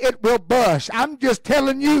when it will bust. I'm just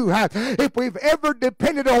telling you, if we've ever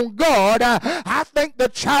depended on God, I think the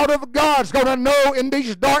child of God's going to know in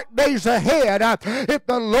these dark days ahead, if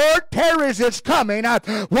the Lord tarries his coming,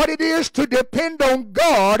 what it is to depend on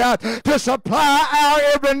God to supply our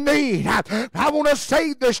every need. I want to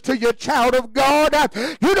say this to you, child of God.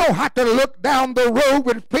 You don't have to look down the road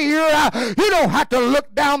with fear. You don't have to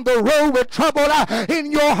look down the road with trouble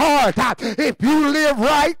in your heart. If you live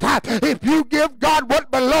right, if you give God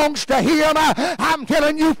what belongs to him, I'm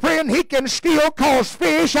telling you, friend, he can still cause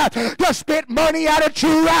fish to spit money out at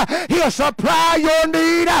you. He'll supply your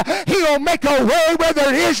need. He'll make a way where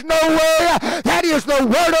there is no way. That is the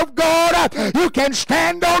word of God. You can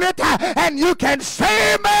stand on it and you can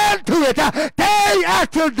say amen to it day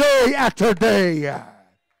after day after day.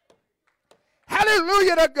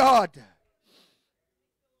 Hallelujah to God.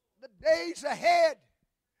 The days ahead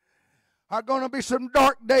are going to be some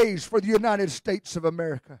dark days for the United States of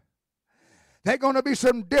America. They're going to be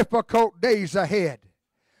some difficult days ahead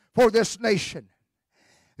for this nation.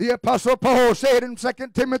 The Apostle Paul said in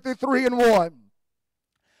 2 Timothy 3:1,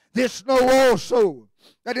 this know also,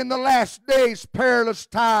 that in the last days perilous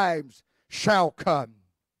times shall come.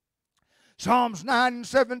 Psalms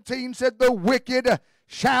 9:17 said, the wicked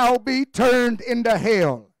shall be turned into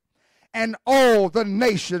hell, and all the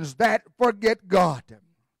nations that forget God.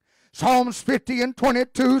 Psalms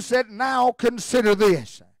 50:22 said, now consider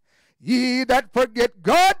this, ye that forget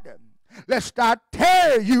God, lest I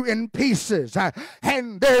tear you in pieces,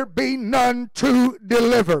 and there be none to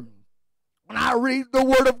deliver. When I read the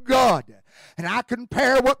Word of God, and I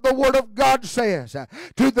compare what the Word of God says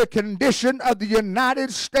to the condition of the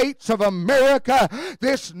United States of America,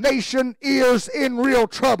 this nation is in real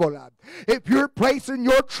trouble. If you're placing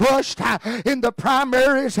your trust in the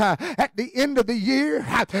primaries at the end of the year,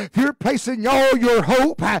 if you're placing all your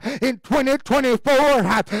hope in 2024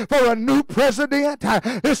 for a new president,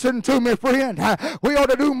 listen to me, friend. We ought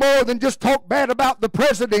to do more than just talk bad about the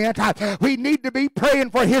president. We need to be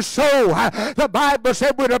praying for his soul. The Bible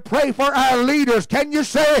said we're to pray for our leaders. Can you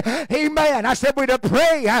say amen? I said we're to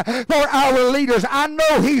pray for our leaders. I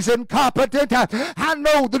know he's incompetent. I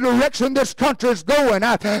know the direction this country is going,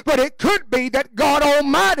 but it could be that God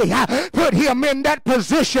Almighty put him in that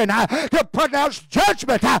position to pronounce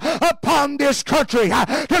judgment upon this country,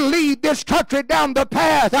 to lead this country down the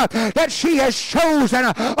path that she has chosen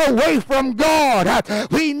away from God.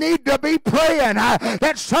 We need to be praying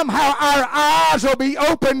that somehow our eyes will be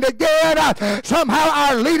opened again. Somehow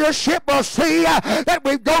our leadership will see that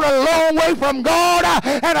we've gone a long way from God,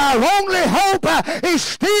 and our only hope is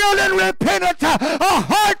still in repentance, a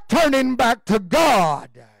heart turning back to God.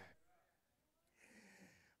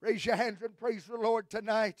 Raise your hands and praise the Lord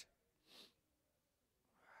tonight.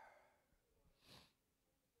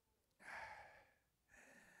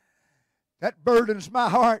 That burdens my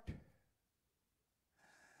heart.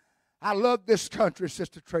 I love this country,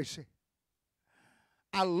 Sister Tracy.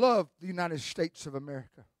 I love the United States of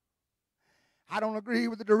America. I don't agree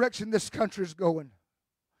with the direction this country is going.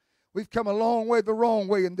 We've come a long way the wrong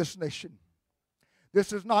way in this nation.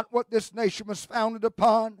 This is not what this nation was founded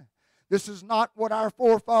upon. This is not what our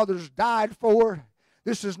forefathers died for.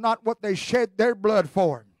 This is not what they shed their blood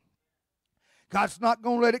for. God's not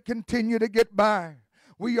going to let it continue to get by.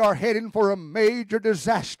 We are heading for a major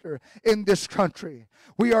disaster in this country.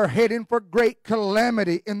 We are heading for great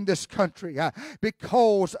calamity in this country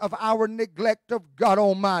because of our neglect of God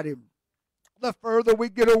Almighty. The further we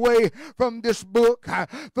get away from this book,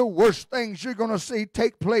 the worse things you're going to see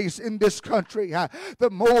take place in this country.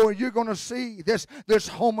 The more you're going to see this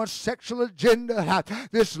homosexual agenda,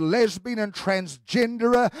 this lesbian and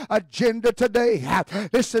transgender agenda today.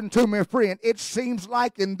 Listen to me, friend. It seems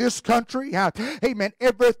like in this country, amen,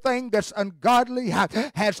 everything that's ungodly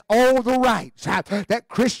has all the rights. That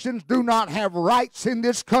Christians do not have rights in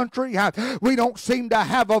this country. We don't seem to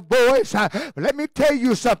have a voice. Let me tell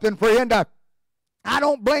you something, friend. I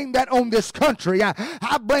don't blame that on this country.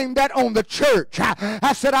 I blame that on the church.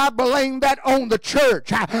 I said I blame that on the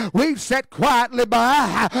church. We've sat quietly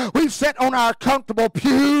by. We've sat on our comfortable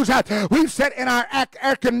pews. We've sat in our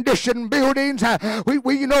air-conditioned buildings.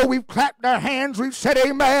 We've clapped our hands. We've said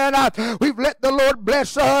amen. We've let the Lord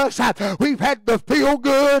bless us. We've had the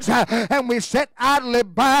feel-goods. And we sat idly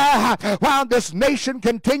by while this nation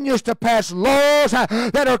continues to pass laws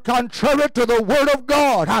that are contrary to the Word of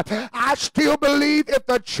God. I still believe if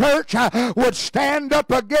the church would stand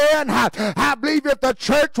up again, I believe if the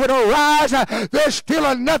church would arise, there's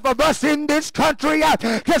still enough of us in this country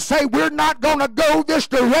to say we're not going to go this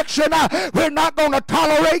direction. We're not going to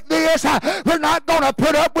tolerate this. We're not going to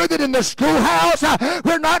put up with it in the schoolhouse.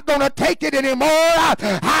 We're not going to take it anymore.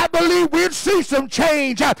 I believe we'd see some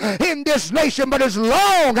change in this nation, but as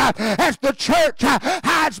long as the church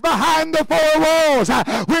hides behind the four walls,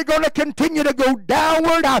 we're going to continue to go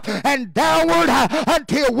downward and downward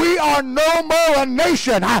until we are no more a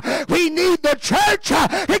nation. We need the church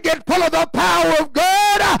to get full of the power of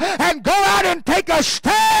God and go out and take a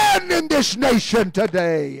stand in this nation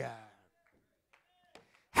today.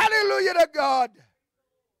 Hallelujah to God.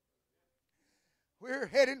 We're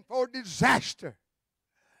heading for disaster.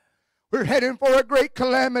 We're heading for a great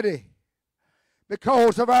calamity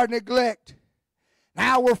because of our neglect,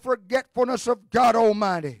 our forgetfulness of God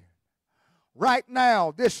Almighty. Right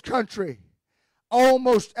now, this country,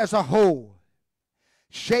 almost as a whole,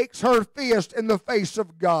 shakes her fist in the face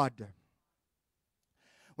of God.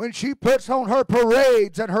 When she puts on her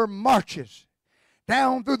parades and her marches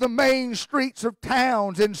down through the main streets of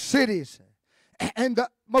towns and cities, and the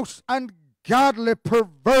most ungodly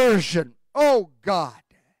perversion, oh God,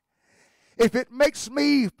 if it makes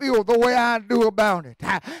me feel the way I do about it,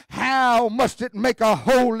 how must it make a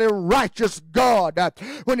holy, righteous God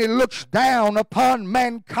when He looks down upon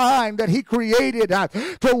mankind that He created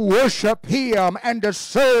to worship Him and to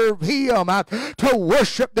serve Him, to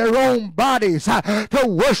worship their own bodies, to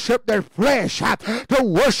worship their flesh, to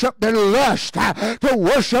worship their lust, to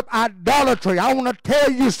worship idolatry. I want to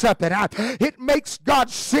tell you something. It makes God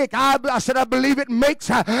sick. I said I believe it makes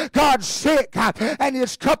God sick, and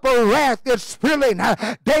His cup of wrath is filling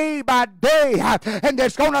day by day, and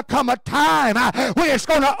there's going to come a time when it's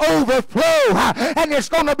going to overflow and it's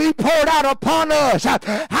going to be poured out upon us. I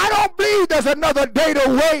don't believe there's another day to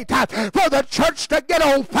wait for the church to get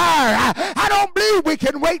on fire. I don't believe believe we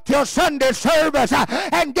can wait till Sunday service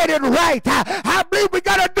and get it right. I believe we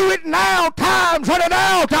got to do it now. Time's running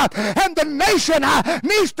out, and the nation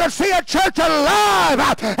needs to see a church alive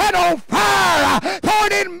and on fire,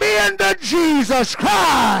 pointing men to Jesus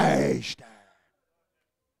Christ.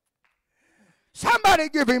 Somebody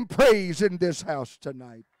give him praise in this house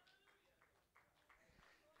tonight.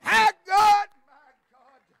 My God, my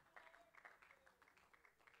God.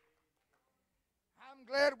 I'm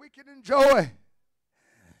glad we can enjoy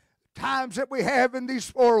times that we have in these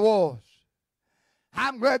four walls.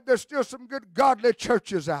 I'm glad there's still some good godly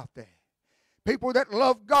churches out there. People that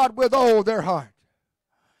love God with all their heart.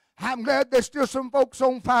 I'm glad there's still some folks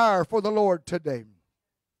on fire for the Lord today.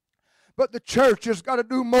 But the church has got to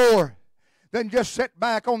do more than just sit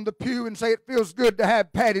back on the pew and say it feels good to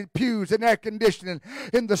have padded pews and air conditioning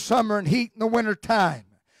in the summer and heat in the winter time.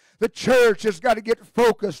 The church has got to get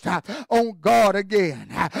focused on God again.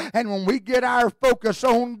 And when we get our focus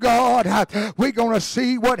on God, we're going to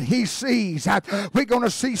see what He sees. We're going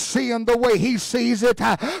to see sin the way He sees it.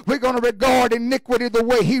 We're going to regard iniquity the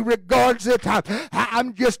way He regards it.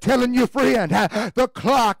 I'm just telling you, friend, the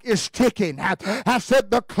clock is ticking. I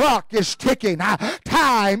said the clock is ticking.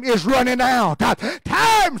 Time is running out.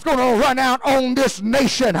 Time's going to run out on this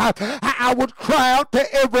nation. I would cry out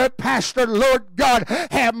to every pastor, Lord God,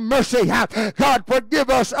 have mercy. God, forgive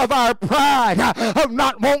us of our pride, of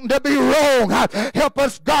not wanting to be wrong. Help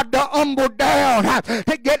us, God, to humble down,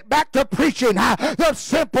 to get back to preaching the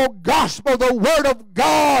simple gospel, the word of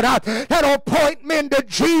God, that'll point men to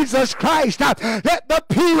Jesus Christ. Let the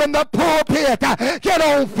pew and the pulpit get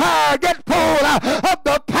on fire, get full of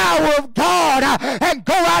the power of God, and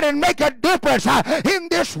go out and make a difference in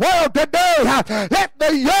this world today. Let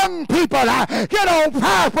the young people get on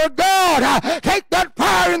fire for God. Take that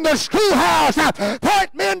fire in the schoolhouse.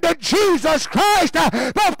 Point men to Jesus Christ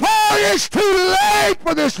before it's too late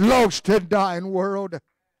for this lost and dying world.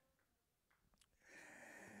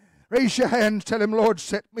 Raise your hands. Tell him, Lord,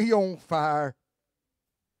 set me on fire.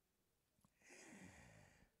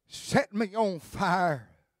 Set me on fire.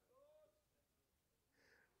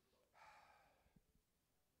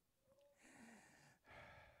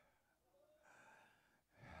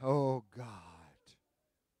 Oh, God.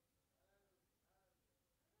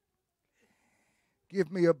 Give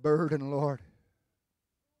me a burden, Lord.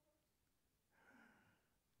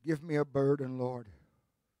 Give me a burden, Lord.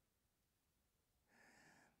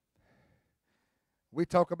 We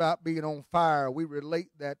talk about being on fire. We relate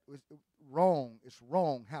that with wrong. It's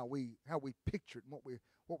wrong how we picture it and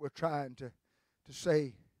what we're trying to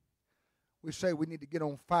say. We say we need to get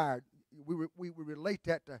on fire. We relate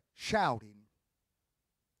that to shouting.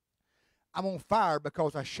 I'm on fire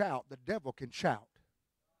because I shout. The devil can shout.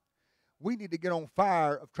 We need to get on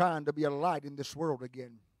fire of trying to be a light in this world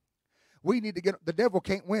again. We need to the devil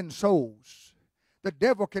can't win souls. The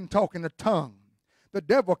devil can talk in a tongue. The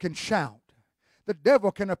devil can shout. The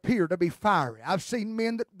devil can appear to be fiery. I've seen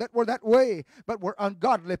men that were that way, but were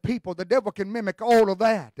ungodly people. The devil can mimic all of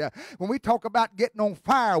that. When we talk about getting on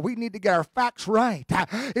fire, we need to get our facts right.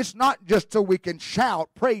 It's not just so we can shout.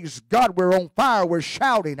 Praise God, we're on fire. We're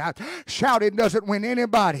shouting. Shouting doesn't win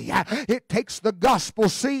anybody. It takes the gospel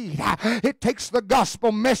seed. It takes the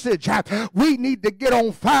gospel message. We need to get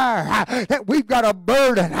on fire. That we've got a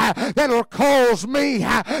burden that'll cause me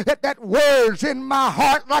that word's in my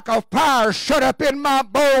heart like a fire shut up in my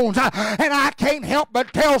bones, and I can't help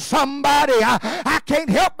but tell somebody. I can't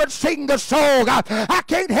help but sing the song. I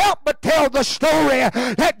can't help but tell the story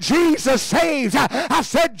that Jesus saves. I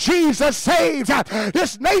said Jesus saves.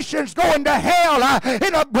 This nation's going to hell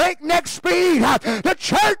in a breakneck speed. The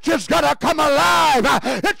church is going to come alive.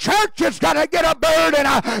 The church is going to get a burden.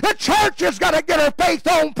 The church is going to get her faith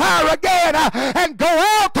on fire again and go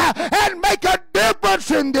out and make a difference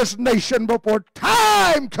in this nation before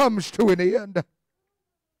time comes to an end.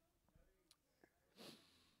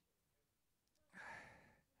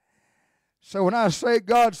 So when I say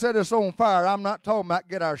God set us on fire, I'm not talking about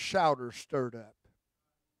get our shouters stirred up.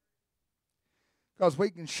 Because we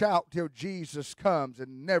can shout till Jesus comes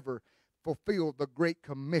and never fulfill the great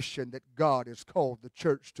commission that God has called the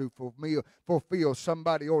church to fulfill.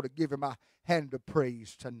 Somebody ought to give him a hand of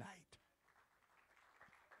praise tonight.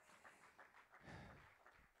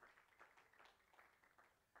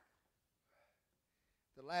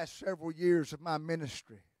 The last several years of my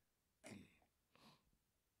ministry,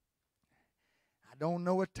 I don't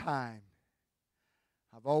know a time.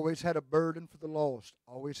 I've always had a burden for the lost.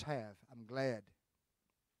 Always have. I'm glad.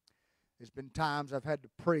 There's been times I've had to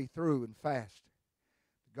pray through and fast.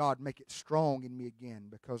 God, make it strong in me again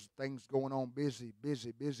because things going on busy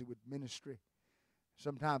with ministry.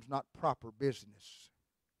 sometimes not proper business.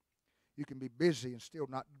 You can be busy and still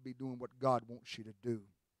not be doing what God wants you to do.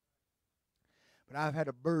 But I've had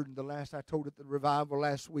a burden I told at the revival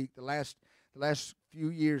last week, the last few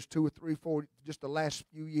years, 2 or 3, 4, just the last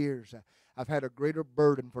few years, I've had a greater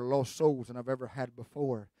burden for lost souls than I've ever had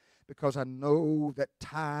before, because I know that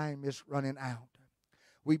time is running out.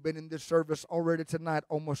 We've been in this service already tonight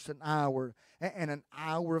almost an hour, and an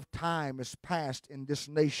hour of time has passed in this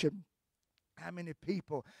nation. How many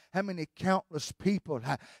people, how many countless people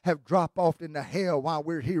have dropped off into hell while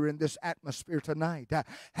we're here in this atmosphere tonight?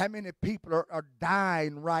 How many people are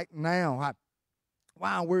dying right now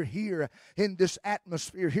while we're here in this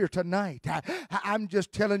atmosphere here tonight? I'm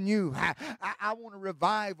just telling you, I want a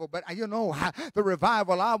revival, but you know, the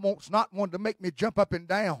revival I want's not one to make me jump up and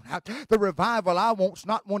down. The revival I want's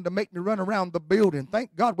not one to make me run around the building.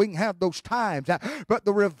 Thank God we can have those times, but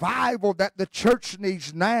the revival that the church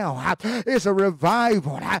needs now is a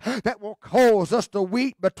revival that will cause us to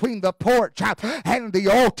weep between the porch and the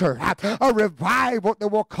altar. A revival that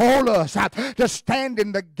will call us to stand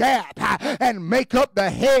in the gap and make up the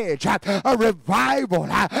hedge. A revival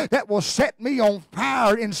that will set me on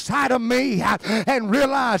fire inside of me and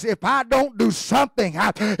realize if I don't do something,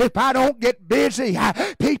 if I don't get busy,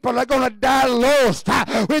 people are going to die lost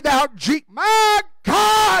without Jesus. My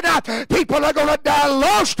God, people are going to die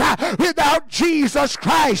lost without Jesus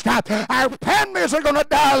Christ. Our families are going to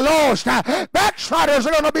die lost. Backsliders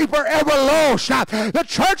are going to be forever lost. The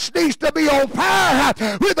church needs to be on fire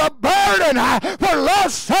with a burden for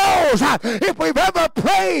lost souls. If we've ever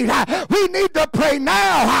prayed, we need to pray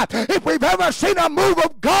now. If we've ever seen a move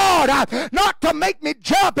of God, not to make me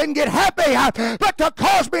jump and get happy, but to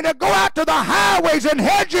cause me to go out to the highways and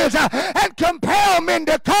hedges and compel men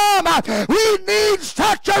to come, we need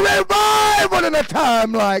such a revival in a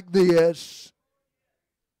time like this.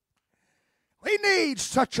 We need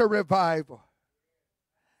such a revival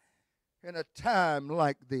in a time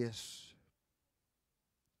like this.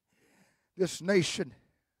 This nation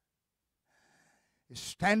is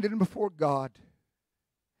standing before God,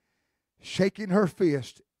 shaking her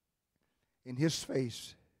fist in His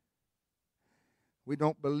face. We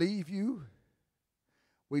don't believe you.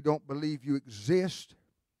 We don't believe you exist.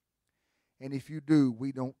 And if you do,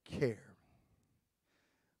 we don't care.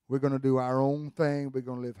 We're going to do our own thing. We're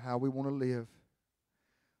going to live how we want to live.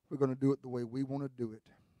 We're going to do it the way we want to do it.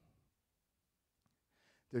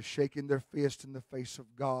 They're shaking their fist in the face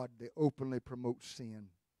of God. They openly promote sin.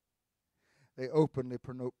 They openly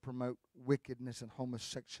promote wickedness and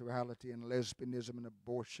homosexuality and lesbianism and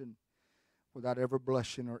abortion without ever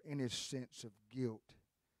blushing or any sense of guilt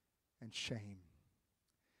and shame.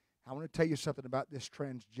 I want to tell you something about this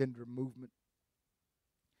transgender movement.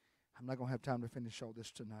 I'm not going to have time to finish all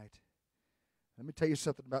this tonight. Let me tell you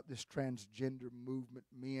something about this transgender movement.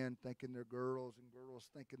 Men thinking they're girls and girls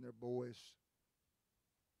thinking they're boys.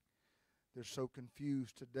 They're so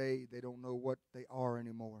confused today, they don't know what they are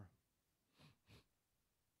anymore.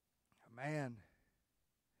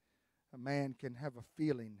 A man can have a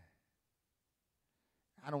feeling.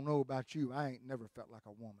 I don't know about you. I ain't never felt like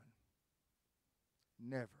a woman.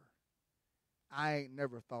 Never. I ain't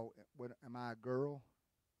never thought, am I a girl?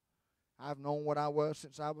 I've known what I was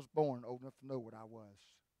since I was born, old enough to know what I was.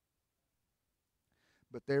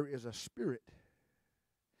 But there is a spirit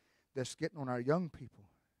that's getting on our young people,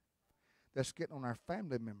 that's getting on our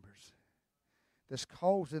family members, that's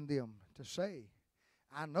causing them to say,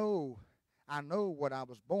 I know what I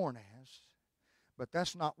was born as, but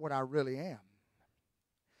that's not what I really am.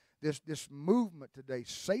 This movement today,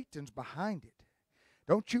 Satan's behind it.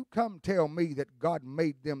 Don't you come tell me that God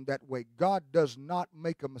made them that way. God does not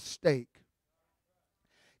make a mistake.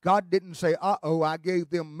 God didn't say, uh-oh, I gave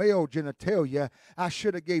them male genitalia. I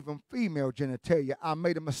should have gave them female genitalia. I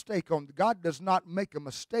made a mistake on. God does not make a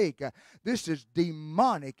mistake. This is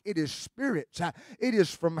demonic. It is spirits. It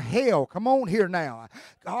is from hell. Come on here now.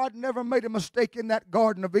 God never made a mistake in that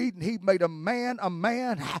Garden of Eden. He made a man,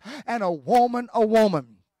 and a woman, a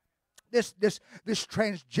woman. This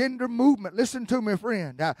transgender movement, listen to me,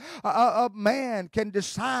 friend. A man can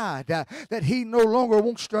decide that he no longer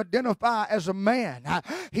wants to identify as a man.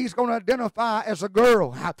 He's going to identify as a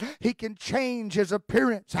girl. He can change his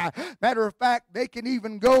appearance. Matter of fact, they can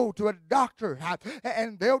even go to a doctor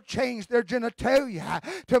and they'll change their genitalia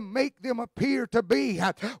to make them appear to be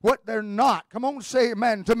what they're not. Come on, say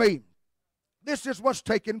amen to me. This is what's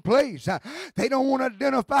taking place. They don't want to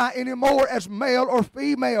identify anymore as male or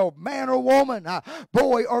female, man or woman,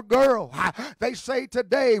 boy or girl. They say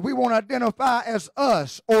today we want to identify as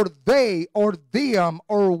us or they or them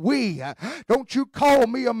or we. Don't you call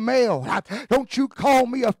me a male. Don't you call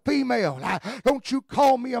me a female. Don't you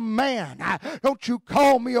call me a man. Don't you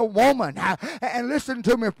call me a woman. And listen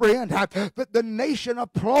to me, friend. The nation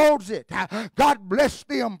applauds it. God bless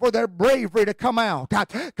them for their bravery to come out.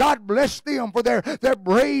 God bless them for their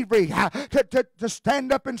bravery to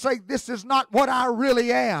stand up and say, this is not what I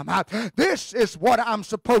really am. This is what I'm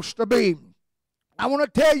supposed to be. I want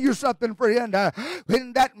to tell you something, friend.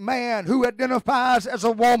 When that man who identifies as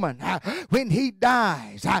a woman, when he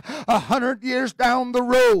dies 100 years down the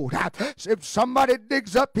road, if somebody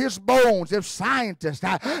digs up his bones, if scientists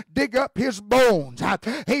dig up his bones,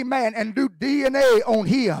 amen, and do DNA on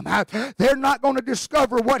him, they're not going to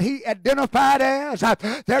discover what he identified as.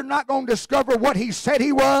 They're not going to discover what he said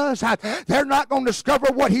he was. They're not going to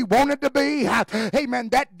discover what he wanted to be. Amen.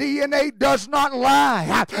 That DNA does not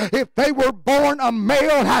lie. If they were born a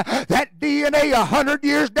male, that DNA 100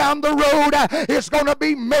 years down the road is going to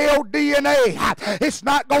be male DNA. It's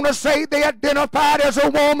not going to say they identified as a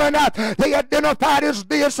woman, they identified as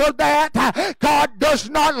this or that. God does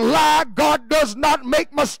not lie. God does not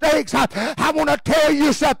make mistakes. I want to tell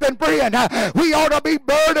you something, friend. We ought to be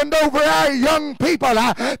burdened over our young people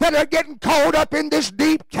that are getting caught up in this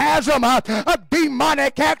deep chasm of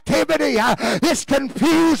demonic activity, this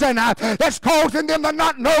confusion that's causing them to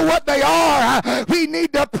not know what they are. We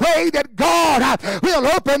need to pray that God will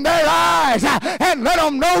open their eyes and let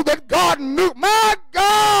them know that God knew, my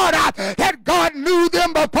God, that God knew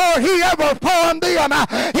them before He ever formed them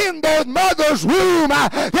in their mother's womb,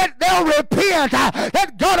 that they'll repent,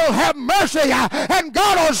 that God will have mercy, and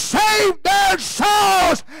God will save their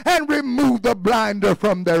souls and remove the blinder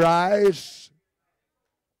from their eyes.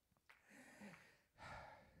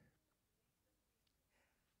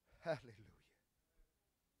 Hallelujah.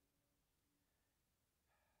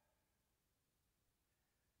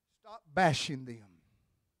 Stop bashing them.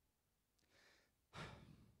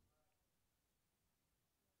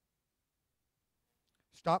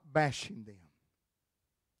 Stop bashing them.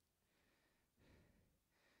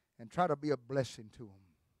 And try to be a blessing to them.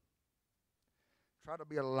 Try to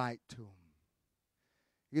be a light to them.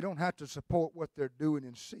 You don't have to support what they're doing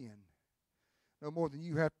in sin, no more than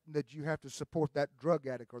you have to support that drug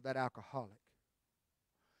addict or that alcoholic.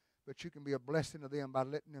 But you can be a blessing to them by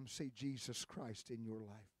letting them see Jesus Christ in your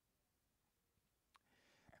life.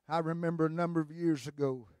 I remember a number of years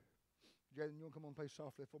ago. Jaden, you want to come on and play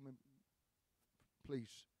softly for me,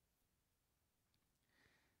 please?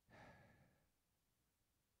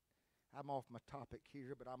 I'm off my topic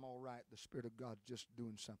here, but I'm all right. The Spirit of God's just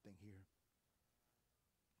doing something here.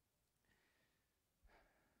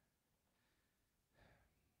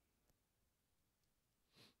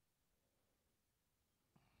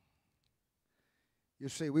 You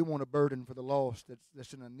see, we want a burden for the lost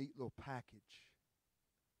that's in a neat little package.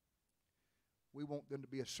 We want them to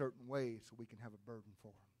be a certain way so we can have a burden for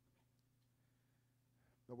them.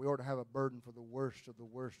 But we ought to have a burden for the worst of the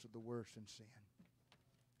worst of the worst in sin.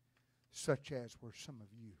 Such as were some of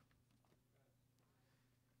you.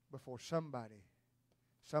 Before somebody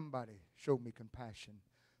showed me compassion.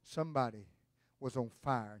 Somebody was on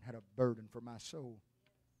fire and had a burden for my soul.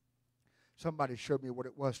 Somebody showed me what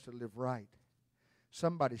it was to live right.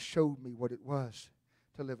 Somebody showed me what it was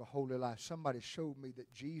to live a holy life. Somebody showed me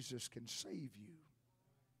that Jesus can save you.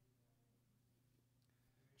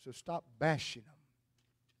 So stop bashing them.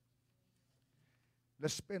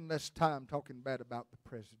 Let's spend less time talking bad about the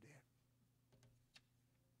president.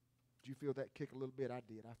 Did you feel that kick a little bit? I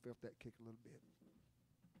did. I felt that kick a little bit.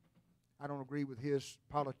 I don't agree with his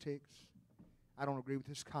politics. I don't agree with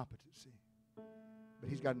his competency. But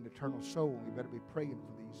he's got an eternal soul. You better be praying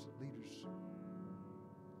for these leaders.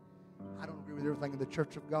 I don't agree with everything in the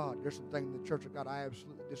Church of God. There's some things in the Church of God I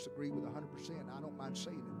absolutely disagree with 100%. I don't mind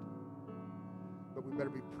saying it. But we better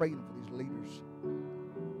be praying for these leaders.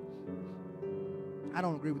 I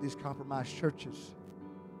don't agree with these compromised churches.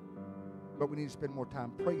 But we need to spend more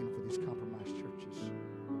time praying for these compromised churches.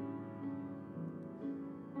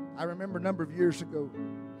 I remember a number of years ago.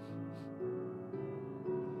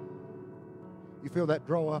 You feel that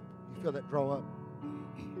draw up? You feel that draw up?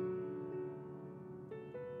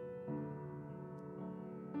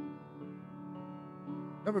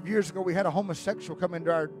 A number of years ago, we had a homosexual come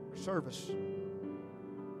into our service.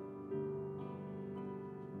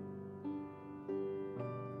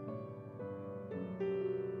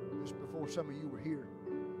 Just before some of you were here.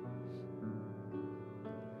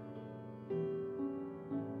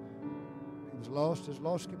 He as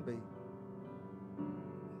lost can be.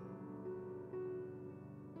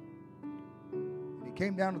 And he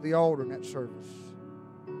came down to the altar in that service.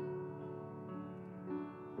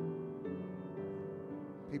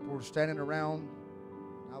 People were standing around.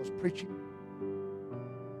 I was preaching.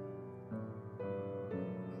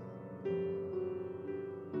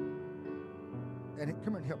 And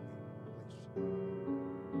come here and help me, please.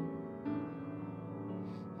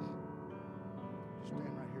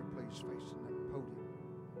 Stand right here, please, facing that podium.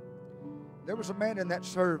 There was a man in that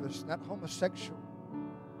service, that homosexual.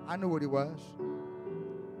 I knew what he was.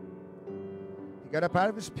 He got up out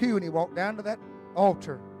of his pew and he walked down to that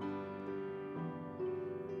altar.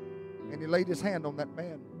 And he laid his hand on that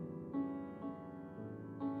man.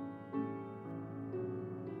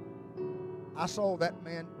 I saw that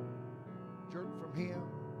man jerk from him.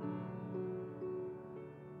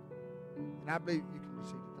 And I believe, you can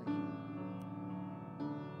receive it, thank you.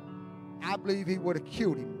 I believe he would have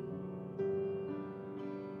killed him.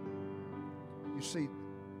 You see,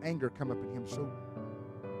 anger come up in him so.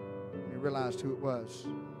 And he realized who it was.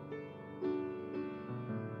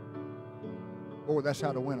 Boy, that's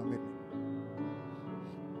how to win them, isn't it?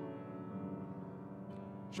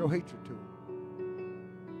 Show hatred to him.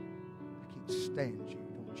 I can't stand you.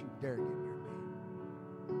 Don't you dare get near me.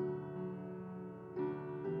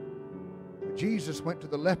 But Jesus went to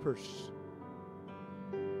the lepers.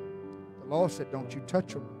 The law said, don't you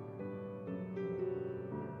touch them.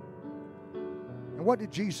 And what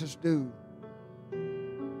did Jesus do?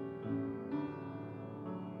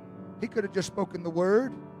 He could have just spoken the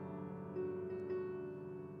word.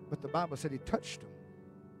 But the Bible said he touched them.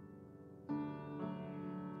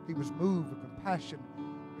 He was moved with compassion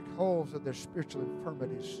because of their spiritual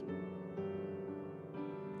infirmities.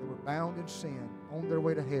 They were bound in sin, on their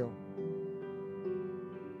way to hell.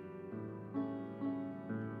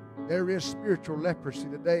 There is spiritual leprosy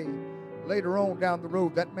today. Later on down the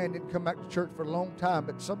road, that man didn't come back to church for a long time,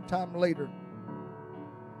 but sometime later,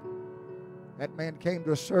 that man came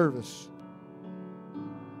to a service.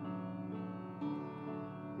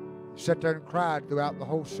 He sat there and cried throughout the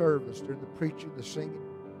whole service, during the preaching, the singing.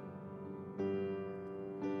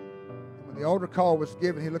 The altar call was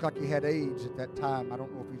given. He looked like he had AIDS at that time. I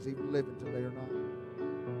don't know if he's even living today or not.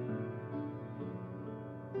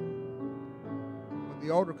 When the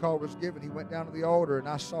altar call was given, he went down to the altar, and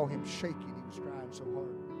I saw him shaking. He was crying so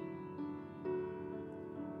hard.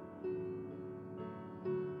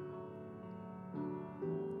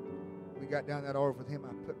 We got down that altar with him.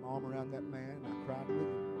 I put my arm around that man, and I cried with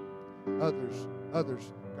him. Others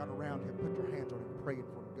got around him, put their hands on him, praying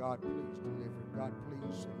for him. God, please deliver him. God,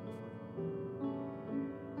 please save him.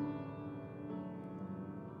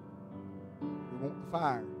 Want the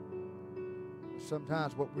fire. But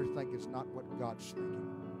sometimes what we're thinking is not what God's thinking.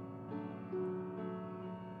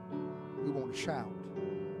 We want to shout.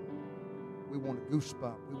 We want a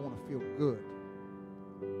goosebump. We want to feel good.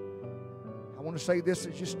 I want to say this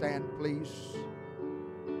as you stand, please.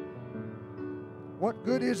 What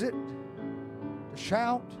good is it to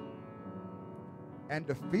shout and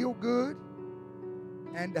to feel good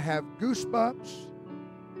and to have goosebumps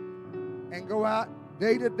and go out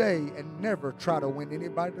day to day and never try to win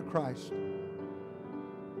anybody to Christ?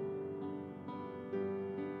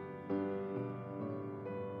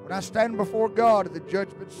 When I stand before God at the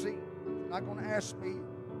judgment seat, He's not going to ask me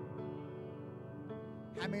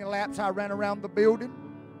how many laps I ran around the building,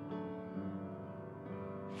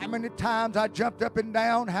 how many times I jumped up and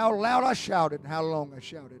down, how loud I shouted, and how long I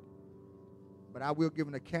shouted. But I will give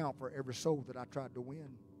an account for every soul that I tried to win.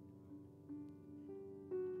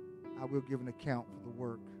 I will give an account for the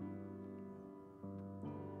work.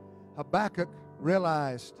 Habakkuk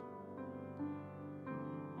realized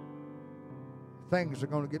things are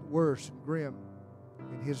going to get worse and grim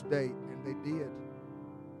in his day, and they did.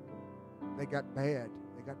 They got bad.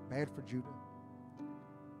 They got bad for Judah.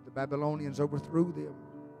 The Babylonians overthrew them.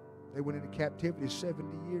 They went into captivity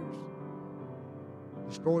 70 years.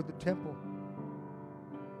 Destroyed the temple.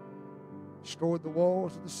 Destroyed the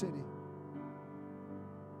walls of the city.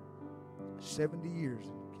 70 years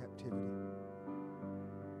in captivity.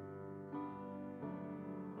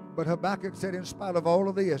 But Habakkuk said, in spite of all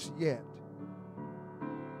of this, yet,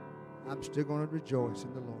 I'm still going to rejoice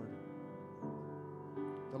in the Lord.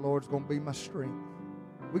 The Lord's going to be my strength.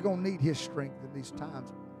 We're going to need His strength in these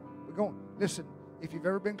times. We're going, listen, if you've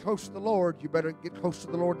ever been close to the Lord, you better get close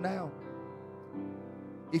to the Lord now.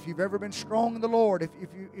 If you've ever been strong in the Lord,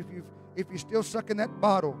 if you're still sucking that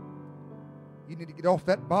bottle, you need to get off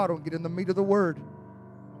that bottle and get in the meat of the Word.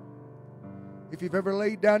 If you've ever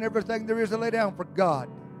laid down everything there is to lay down for God,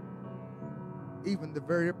 even the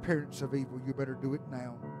very appearance of evil, you better do it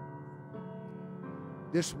now.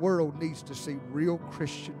 This world needs to see real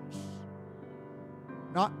Christians.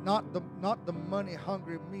 Not the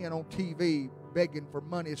money-hungry men on TV begging for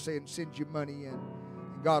money, saying, send you money in,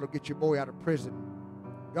 and God will get your boy out of prison.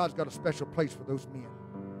 God's got a special place for those men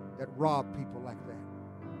that rob people like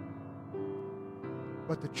that.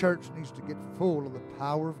 But the church needs to get full of the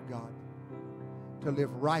power of God to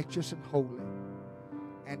live righteous and holy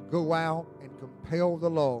and go out and compel the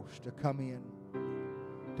lost to come in,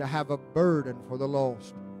 to have a burden for the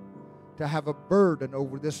lost, to have a burden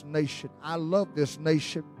over this nation. I love this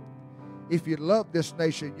nation. If you love this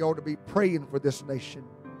nation, you ought to be praying for this nation.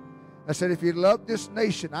 I said, if you love this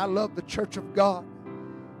nation, I love the church of God.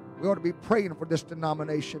 We ought to be praying for this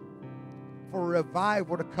denomination, for a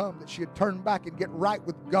revival to come, that she'd turn back and get right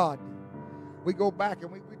with God. We go back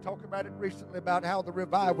and we talked about it recently, about how the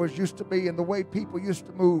revivals used to be and the way people used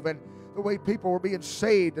to move and the way people were being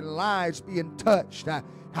saved and lives being touched.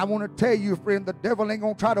 I want to tell you, friend, the devil ain't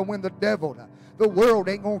going to try to win the devil. The world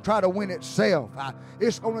ain't going to try to win itself.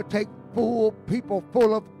 It's going to take people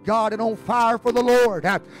full of God and on fire for the Lord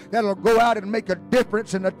that'll go out and make a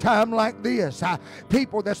difference in a time like this.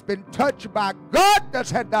 People that's been touched by God,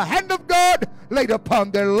 that's had the hand of God laid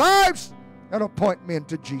upon their lives, that'll point men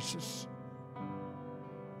to Jesus.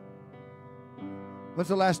 When's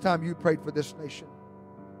the last time you prayed for this nation?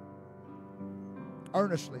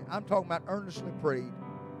 Earnestly. I'm talking about earnestly prayed.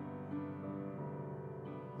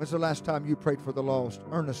 When's the last time you prayed for the lost?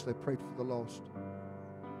 Earnestly prayed for the lost.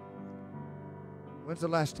 When's the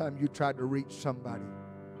last time you tried to reach somebody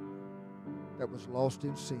that was lost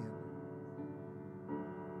in sin?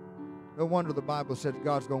 No wonder the Bible says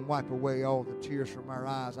God's going to wipe away all the tears from our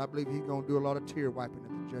eyes. I believe He's going to do a lot of tear wiping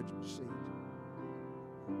at the judgment seat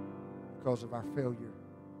because of our failure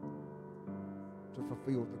to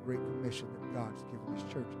fulfill the great commission that God's given His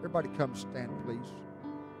church. Everybody come stand, please.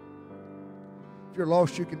 If you're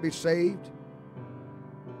lost, you can be saved.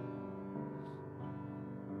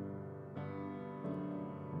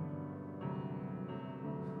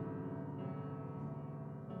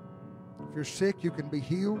 If you're sick, you can be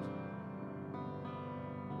healed.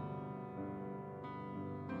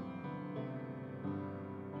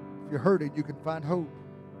 If you're hurting, you can find hope.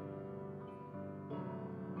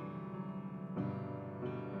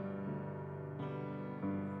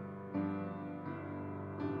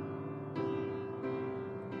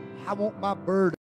 I want my burden